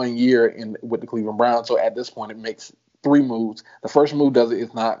at 1 year with the Cleveland Browns. So at this point, it makes 3 moves. The first move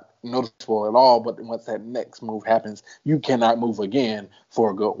is not noticeable at all, but once that next move happens, you cannot move again for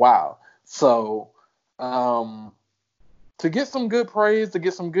a good while. So to get some good praise, to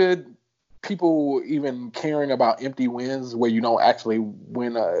get some good people even caring about empty wins where you don't actually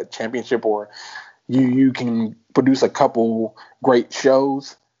win a championship, or you can produce a couple great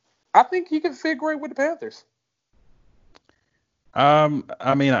shows, I think he can fit great with the Panthers.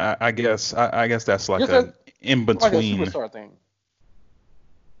 I mean, I guess that's like an in between, like a superstar thing.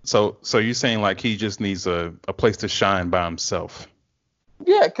 So you're saying like he just needs a place to shine by himself?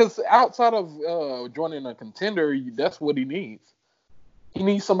 Yeah, because outside of joining a contender, that's what he needs. He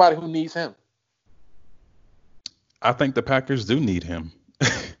needs somebody who needs him. I think the Packers do need him.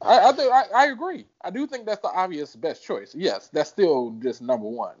 I agree. I do think that's the obvious best choice. Yes, that's still just number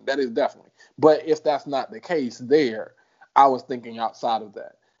one. That is definitely. But if that's not the case there, I was thinking outside of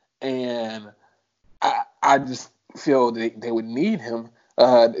that. And I just feel that they would need him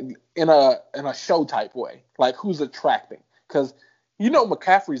in a show type way, like who's attracting, because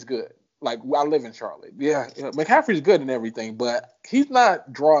McCaffrey's good. Like, I live in Charlotte. Yeah, McCaffrey's good and everything, but he's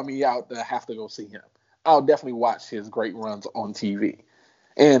not drawing me out to have to go see him. I'll definitely watch his great runs on TV,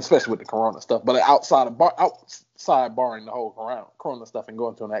 and especially with the Corona stuff. But outside barring the whole Corona stuff and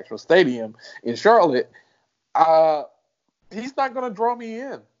going to an actual stadium in Charlotte, he's not going to draw me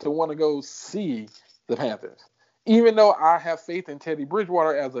in to want to go see the Panthers. Even though I have faith in Teddy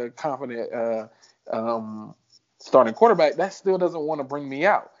Bridgewater as a confident starting quarterback, that still doesn't want to bring me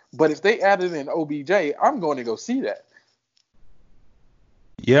out. But if they added in OBJ, I'm going to go see that.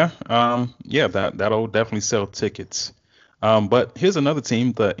 Yeah, that'll definitely sell tickets. But here's another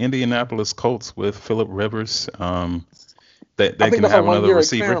team, the Indianapolis Colts with Phillip Rivers. They can have another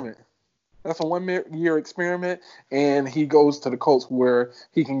receiver. Experiment. That's a 1 year experiment, and he goes to the Colts where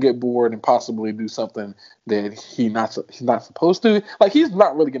he can get bored and possibly do something that he's not supposed to. Like, he's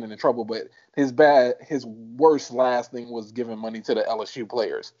not really getting in trouble, but his worst last thing was giving money to the LSU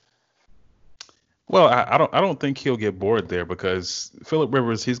players. Well, I don't think he'll get bored there, because Phillip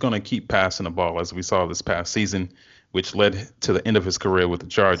Rivers, he's going to keep passing the ball, as we saw this past season, which led to the end of his career with the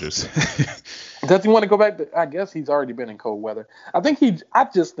Chargers. Does he want to go back? I guess he's already been in cold weather. I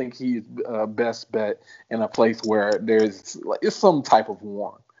just think he's best bet in a place where it's some type of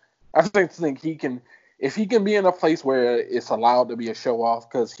warmth. I think he can, if he can be in a place where it's allowed to be a show off,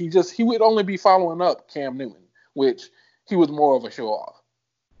 because he would only be following up Cam Newton, which he was more of a show off.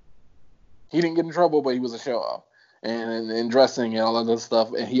 He didn't get in trouble, but he was a show off. And dressing and all of this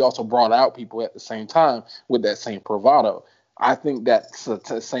stuff. And he also brought out people at the same time with that same bravado. I think that's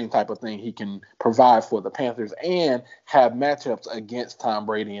the same type of thing he can provide for the Panthers and have matchups against Tom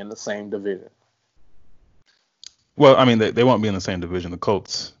Brady in the same division. Well, I mean, they won't be in the same division. The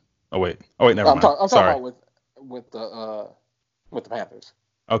Colts. Oh wait, never mind. I'm talking about with the Panthers.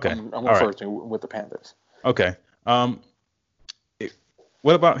 Okay, I'm referring to with the Panthers. Okay.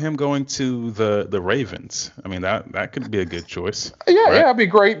 What about him going to the Ravens? I mean, that could be a good choice. Yeah, right? Yeah, it'd be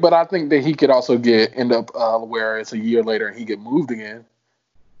great. But I think that he could also end up where it's a year later and he get moved again,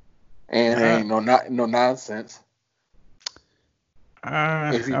 and ain't no nonsense.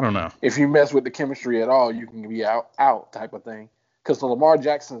 I don't know. If you mess with the chemistry at all, you can be out type of thing. Because Lamar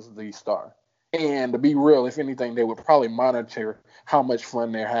Jackson's the star, And to be real, if anything, they would probably monitor how much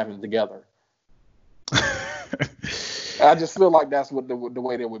fun they're having together. I just feel like that's what the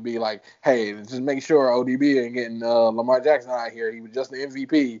way that would be like. Hey, just make sure ODB ain't getting Lamar Jackson out here. He was just the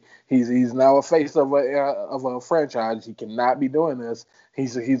MVP. He's now a face of a franchise. He cannot be doing this.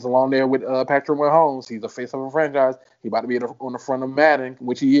 He's along there with Patrick Mahomes. He's a face of a franchise. He about to be on the front of Madden,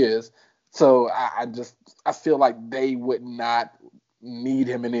 which he is. So I feel like they would not need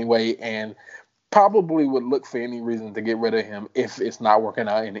him in any way, and probably would look for any reason to get rid of him if it's not working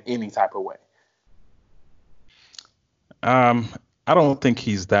out in any type of way. I don't think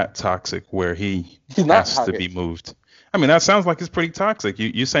he's that toxic where he He's not has toxic. to be moved. I mean, that sounds like it's pretty toxic.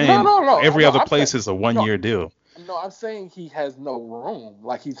 You're saying No. every other I'm place saying, is a 1 year deal. No, I'm saying he has no room.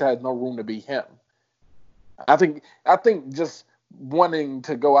 Like he has no room to be him. I think just wanting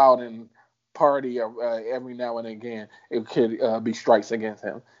to go out and party every now and again, it could be strikes against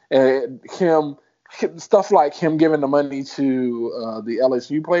him. Stuff like him giving the money to the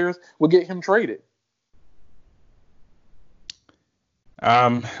LSU players would get him traded.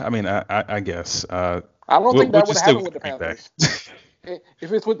 I mean, I guess. I don't think that would happen with the feedback. Panthers.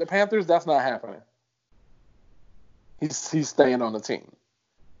 If it's with the Panthers, that's not happening. He's staying on the team.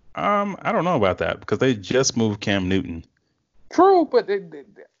 I don't know about that because they just moved Cam Newton. True, but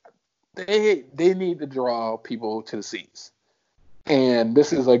they need to draw people to the seats. And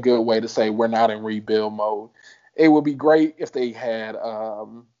this is a good way to say we're not in rebuild mode. It would be great if they had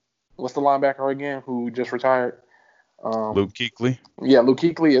what's the linebacker again who just retired? Luke Kuechly. Yeah, Luke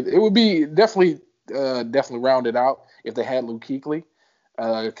Kuechly. It would be definitely rounded out if they had Luke Kuechly,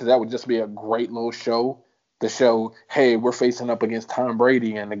 because that would just be a great little show to show, hey, we're facing up against Tom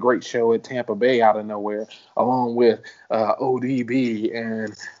Brady and the great show at Tampa Bay out of nowhere, along with ODB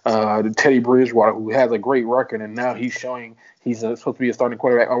and Teddy Bridgewater, who has a great record, and now he's showing he's supposed to be a starting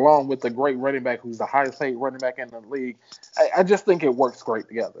quarterback, along with the great running back who's the highest paid running back in the league. I just think it works great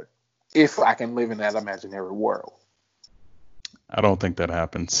together, if I can live in that imaginary world. I don't think that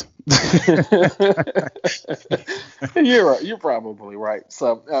happens. You're probably right.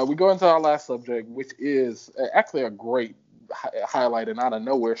 So we go into our last subject, which is actually a great highlight and out of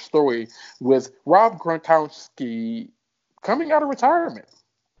nowhere story with Rob Gronkowski coming out of retirement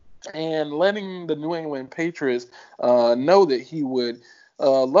and letting the New England Patriots know that he would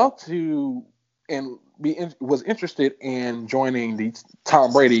love to and was interested in joining the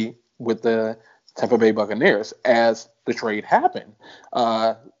Tom Brady with the Tampa Bay Buccaneers as the trade happened.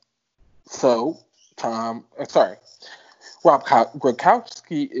 So Rob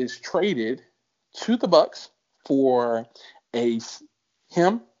Gronkowski is traded to the Bucs for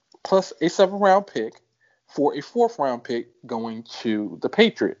him plus a 7th-round pick for a 4th-round pick going to the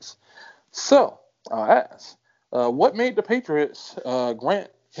Patriots. So I'll ask, what made the Patriots grant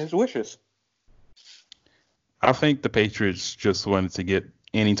his wishes? I think the Patriots just wanted to get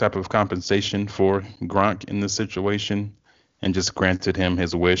any type of compensation for Gronk in this situation and just granted him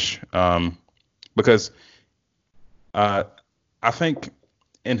his wish. Because I think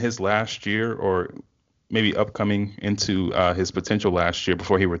in his last year, or maybe upcoming into his potential last year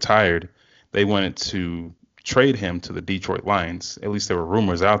before he retired, they wanted to trade him to the Detroit Lions. At least there were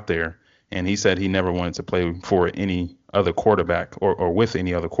rumors out there. And he said he never wanted to play for any other quarterback or with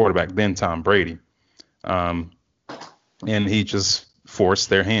any other quarterback than Tom Brady. And he just forced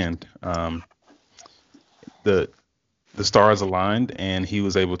their hand. The stars aligned, and he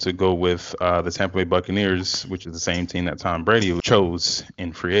was able to go with the Tampa Bay Buccaneers, which is the same team that Tom Brady chose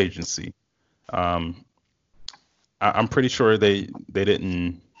in free agency. I'm pretty sure they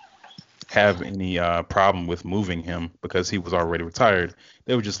didn't have any problem with moving him because he was already retired.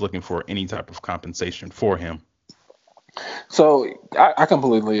 They were just looking for any type of compensation for him. So I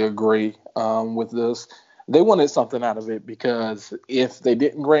completely agree with this. They wanted something out of it because if they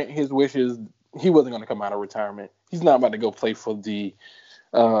didn't grant his wishes, he wasn't going to come out of retirement. He's not about to go play for the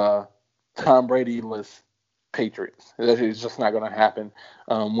Tom Brady-less Patriots. It's just not going to happen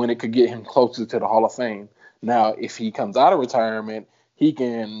when it could get him closer to the Hall of Fame. Now, if he comes out of retirement, he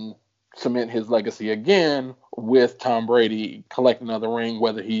can cement his legacy again with Tom Brady collecting another ring,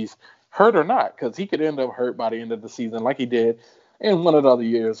 whether he's hurt or not, because he could end up hurt by the end of the season like he did in one of the other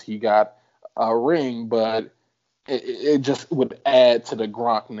years he got a ring, but it just would add to the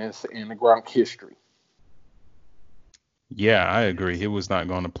Gronkness and the Gronk history. Yeah, I agree. He was not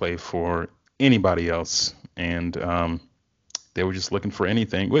going to play for anybody else, and they were just looking for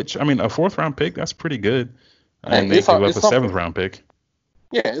anything, which, I mean, a 4th-round pick, that's pretty good. And they gave up a 7th-round pick.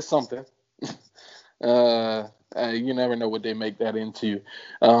 Yeah, it's something. You never know what they make that into,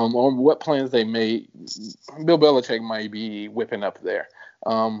 or what plans they made. Bill Belichick might be whipping up there.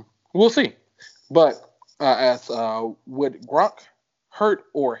 We'll see. But as would Gronk hurt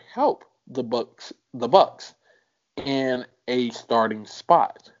or help the Bucks in a starting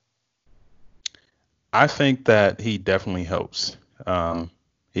spot? I think that he definitely helps. Um,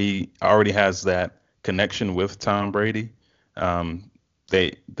 he already has that connection with Tom Brady. Um,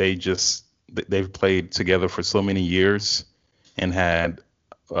 they've played together for so many years and had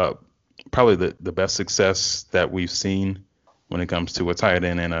uh, probably the best success that we've seen when it comes to a tight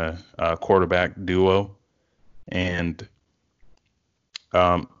end and a quarterback duo. And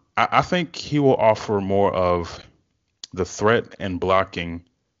I think he will offer more of the threat and blocking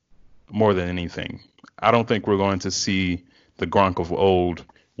more than anything. I don't think we're going to see the Gronk of old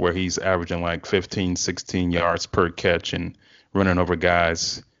where he's averaging like 15, 16 yards per catch and running over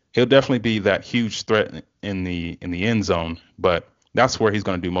guys. He'll definitely be that huge threat in the end zone, but that's where he's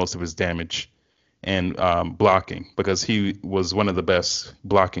going to do most of his damage and blocking because he was one of the best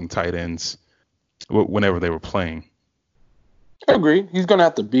blocking tight ends whenever they were playing. I agree. He's going to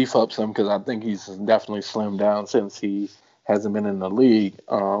have to beef up some because I think he's definitely slimmed down since he hasn't been in the league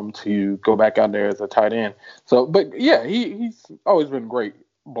to go back out there as a tight end. So, but yeah, he's always been a great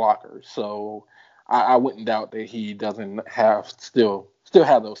blocker. So I wouldn't doubt that he doesn't have still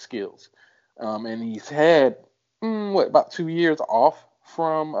have those skills. And he's had about 2 years off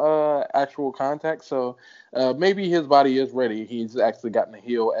from actual contact. So maybe his body is ready. He's actually gotten a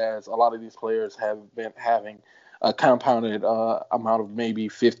heal as a lot of these players have been having a compounded amount of maybe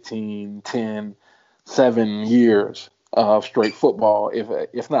 15, 10, 7 years of straight football,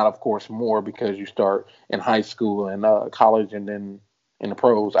 if not, of course, more because you start in high school and college and then in the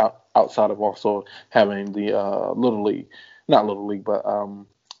pros outside of also having the little league, not little league, but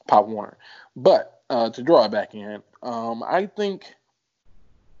Pop Warner. But to draw it back in, I think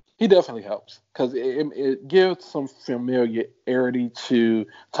he definitely helps because it gives some familiarity to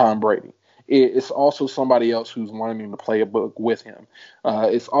Tom Brady. It's also somebody else who's learning to play a book with him.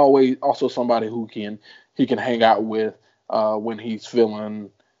 It's always also somebody who he can hang out with when he's feeling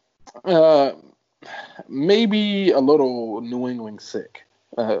uh, maybe a little New England sick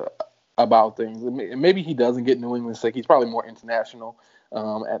about things. Maybe he doesn't get New England sick. He's probably more international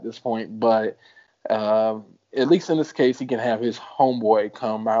at this point, but uh, at least in this case, he can have his homeboy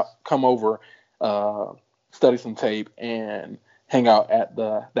come over, study some tape, and hang out at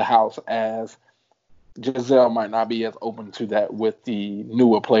the house. As Giselle might not be as open to that with the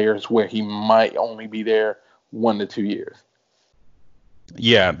newer players, where he might only be there 1 to 2 years.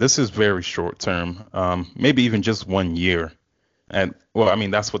 Yeah, this is very short term, maybe even just 1 year. And well, I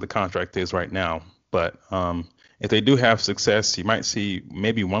mean, that's what the contract is right now. But if they do have success, you might see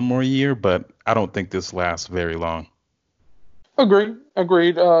maybe one more year, but I don't think this lasts very long. Agreed.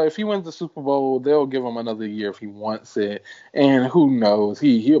 If he wins the Super Bowl, they'll give him another year if he wants it, and who knows?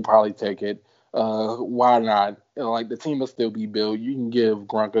 He'll probably take it. Why not? Like the team will still be built. You can give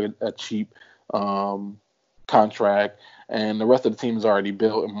Gronk a cheap contract, and the rest of the team is already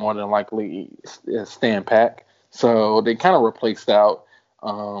built and more than likely stand pack. So they kind of replaced out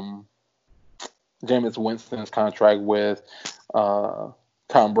Jameis Winston's contract with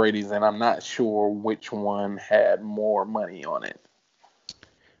Tom Brady's, and I'm not sure which one had more money on it.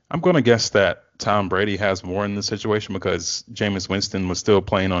 I'm going to guess that Tom Brady has more in this situation because Jameis Winston was still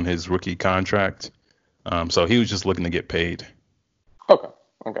playing on his rookie contract. So he was just looking to get paid. Okay.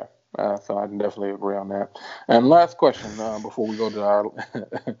 So I can definitely agree on that. And last question before we go to our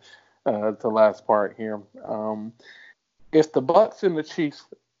to last part here. If the Bucks and the Chiefs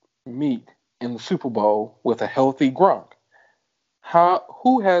meet in the Super Bowl with a healthy Gronk,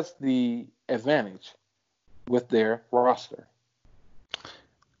 who has the advantage with their roster?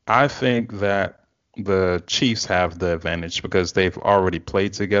 I think that the Chiefs have the advantage because they've already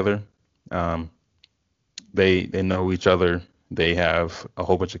played together. Um, they know each other. They have a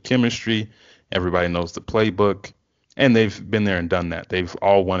whole bunch of chemistry. Everybody knows the playbook, and they've been there and done that. They've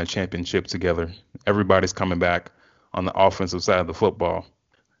all won a championship together. Everybody's coming back on the offensive side of the football.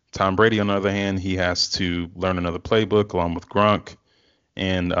 Tom Brady, on the other hand, he has to learn another playbook along with Gronk,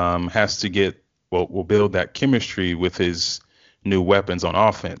 and has to will build that chemistry with his new weapons on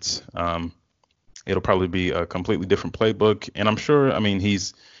offense. It'll probably be a completely different playbook, and I'm sure. I mean,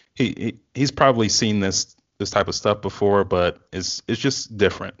 he's probably seen this type of stuff before, but it's just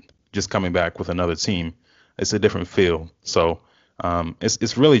different. Just coming back with another team, it's a different feel. So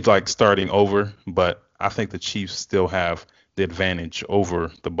it's really like starting over. But I think the Chiefs still have the advantage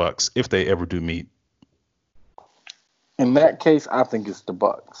over the Bucks if they ever do meet. In that case, I think it's the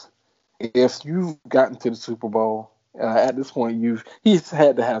Bucks. If you've gotten to the Super Bowl at this point, he's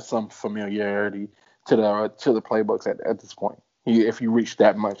had to have some familiarity to the playbooks at this point. if you reach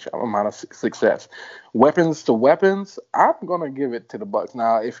that much amount of success. Weapons to weapons, I'm gonna give it to the Bucks.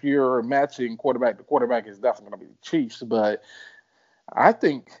 Now, if you're matching quarterback to quarterback, it's definitely gonna be the Chiefs, but I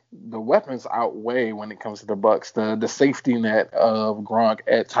think the weapons outweigh when it comes to the Bucks. The safety net of Gronk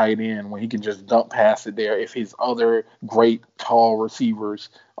at tight end when he can just dump past it there. If his other great tall receivers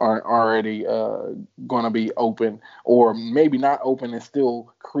aren't already going to be open, or maybe not open and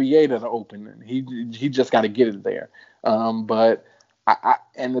still create an opening, he just got to get it there. But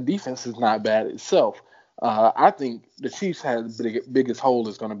and the defense is not bad itself. I think the Chiefs has the biggest hole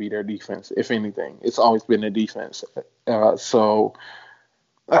is going to be their defense. If anything, it's always been the defense. So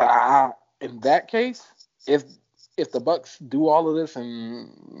in that case, if the Bucks do all of this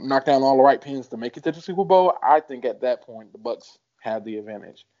and knock down all the right pins to make it to the Super Bowl, I think at that point the Bucks have the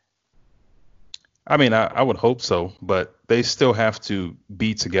advantage. I mean, I would hope so, but they still have to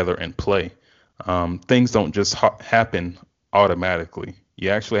be together and play. Things don't just happen automatically. You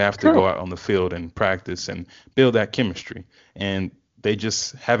actually have to go out on the field and practice and build that chemistry. And they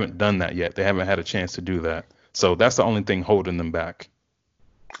just haven't done that yet. They haven't had a chance to do that. So that's the only thing holding them back.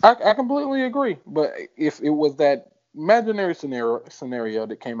 I completely agree. But if it was that imaginary scenario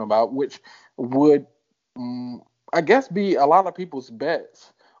that came about, which would, I guess, be a lot of people's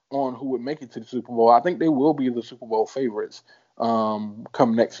bets on who would make it to the Super Bowl, I think they will be the Super Bowl favorites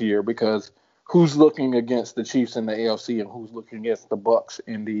come next year, because who's looking against the Chiefs in the AFC and who's looking against the Bucks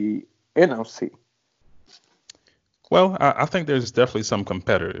in the NFC? Well, I think there's definitely some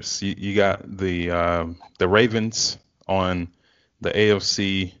competitors. You got the Ravens on the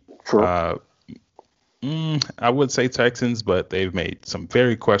AFC. True. I would say Texans, but they've made some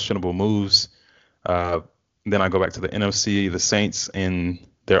very questionable moves. Then I go back to the NFC, the Saints in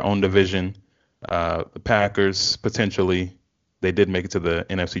their own division, the Packers potentially. They did make it to the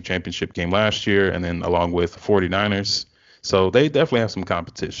NFC Championship game last year, and then along with 49ers. So they definitely have some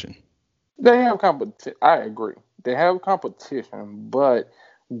competition. They have competition. I agree. They have competition, but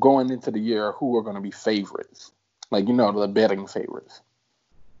going into the year, who are going to be favorites? Like, the betting favorites.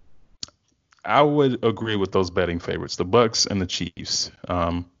 I would agree with those betting favorites, the Bucks and the Chiefs.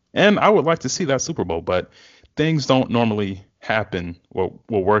 And I would like to see that Super Bowl, but things don't normally happen or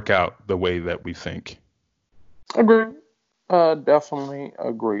will work out the way that we think. Agree. Definitely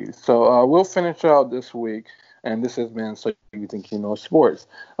agree. So we'll finish out this week, and this has been So You Think You Know Sports.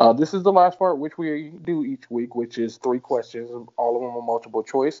 This is the last part, which we do each week, which is 3 questions, all of them are multiple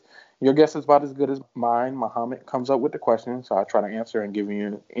choice. Your guess is about as good as mine. Muhammad comes up with the questions, so I try to answer and give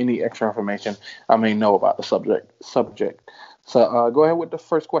you any extra information I may know about the subject. So go ahead with the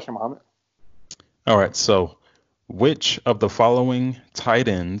first question, Muhammad. All right, so which of the following tight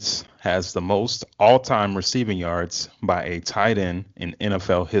ends has the most all-time receiving yards by a tight end in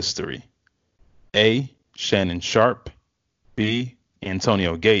NFL history? A. Shannon Sharpe, B.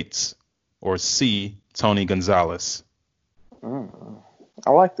 Antonio Gates, or C. Tony Gonzalez? I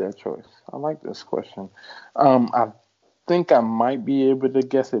like that choice. I like this question. I think I might be able to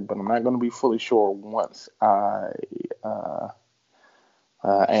guess it, but I'm not going to be fully sure once I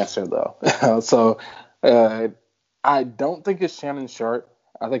answer, though. So I don't think it's Shannon Sharpe.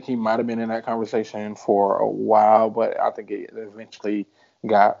 I think he might have been in that conversation for a while, but I think it eventually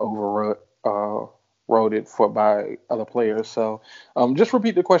got overrode by other players. So just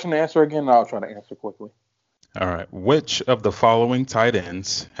repeat the question and answer again, and I'll try to answer quickly. All right. Which of the following tight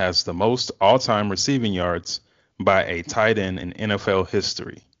ends has the most all-time receiving yards by a tight end in NFL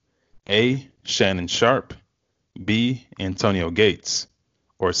history? A. Shannon Sharpe, B. Antonio Gates,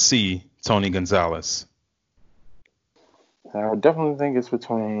 or C. Tony Gonzalez? I definitely think it's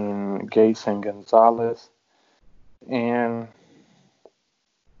between Gates and Gonzalez, and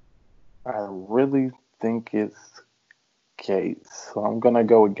I really think it's Gates. So I'm gonna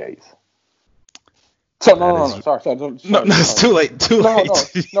go with Gates. So no. Sorry. No, it's too late.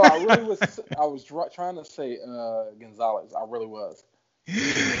 No. I was trying to say Gonzalez. I really was.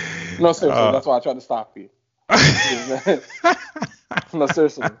 No, seriously. That's why I tried to stop you. No,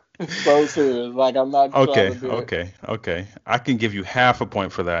 seriously. So serious. Like, I'm not trying to do it. Okay. I can give you half a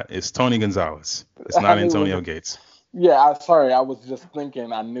point for that. It's Tony Gonzalez. It's not Antonio Gates. Yeah, sorry. I was just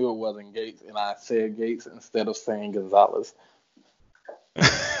thinking I knew it wasn't Gates, and I said Gates instead of saying Gonzalez.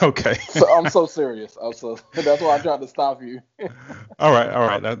 Okay. So I'm so serious. That's why I tried to stop you. All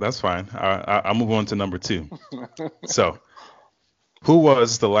right. That's fine. I'll move on to number 2. So, who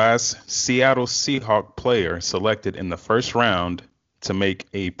was the last Seattle Seahawks player selected in the first round to make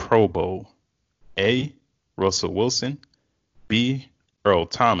a Pro Bowl? A. Russell Wilson, B. Earl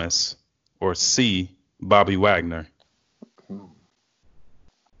Thomas, or C. Bobby Wagner?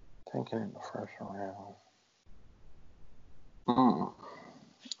 Thinking in the first round. Hmm.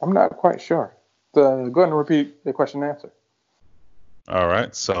 I'm not quite sure. Go ahead and repeat the question and answer. All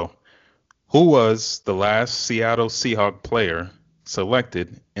right. So, who was the last Seattle Seahawk player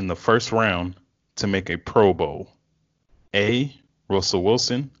selected in the first round to make a Pro Bowl? A. Russell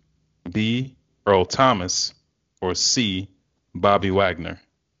Wilson, B. Earl Thomas, or C. Bobby Wagner?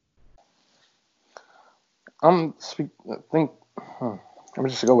 I think I'm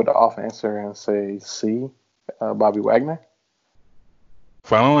just gonna go with the off answer and say C. Bobby Wagner.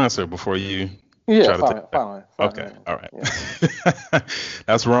 Final answer before you Yeah, try to take that. finally. Okay, all Yeah. right.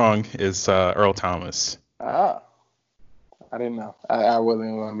 That's wrong. It's Earl Thomas. Ah, I didn't know. I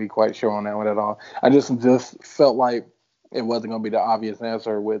wasn't going to be quite sure on that one at all. I just felt like it wasn't going to be the obvious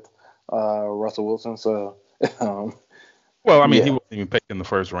answer with Russell Wilson. So, um, Well, I mean, he yeah, wasn't even picked in the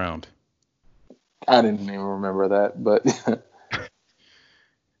first round. I didn't even remember that. But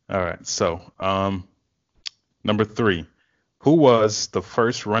All right. So, number 3, who was the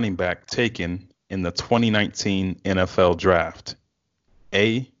first running back taken in the 2019 NFL Draft?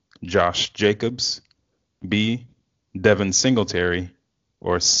 A. Josh Jacobs, B. Devin Singletary,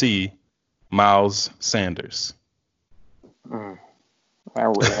 or C. Miles Sanders? mm, I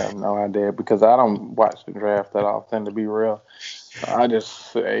really have no idea because I don't watch the draft that often, to be real. I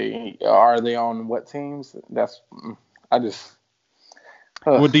just say, are they on what teams? I just,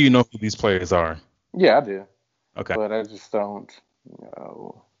 Well, do uh, you know who these players are? yeah, I do. Okay. But I just don't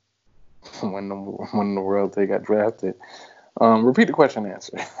know when the world they got drafted. Repeat the question and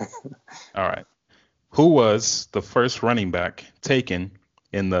answer. All right. Who was the first running back taken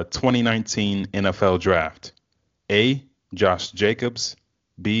in the 2019 NFL Draft? A. Josh Jacobs,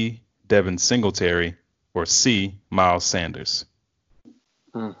 B. Devin Singletary, or C. Miles Sanders?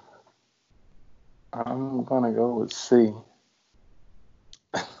 Hmm. I'm gonna go with C.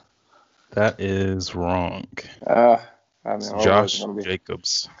 That is wrong. Uh, I It's mean, what was it Josh gonna be?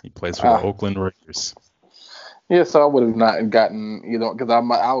 Jacobs. He plays for the Ah, Oakland Raiders. yeah. So I would have not gotten because I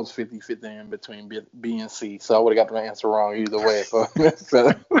was 50-50 in between B and C, so I would have got the answer wrong either way. So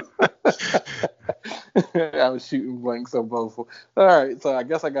I was shooting blanks on both. All right, so I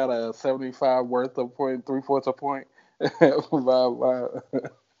guess I got a 75 worth of point, 3/4 a point by my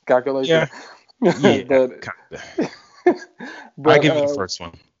calculation. Yeah. Yeah. but Kinda. I but give you the first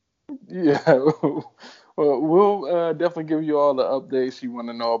one. yeah, well, we'll definitely give you all the updates you want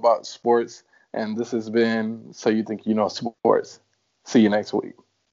to know about sports. And this has been So You Think You Know Sports. See you next week.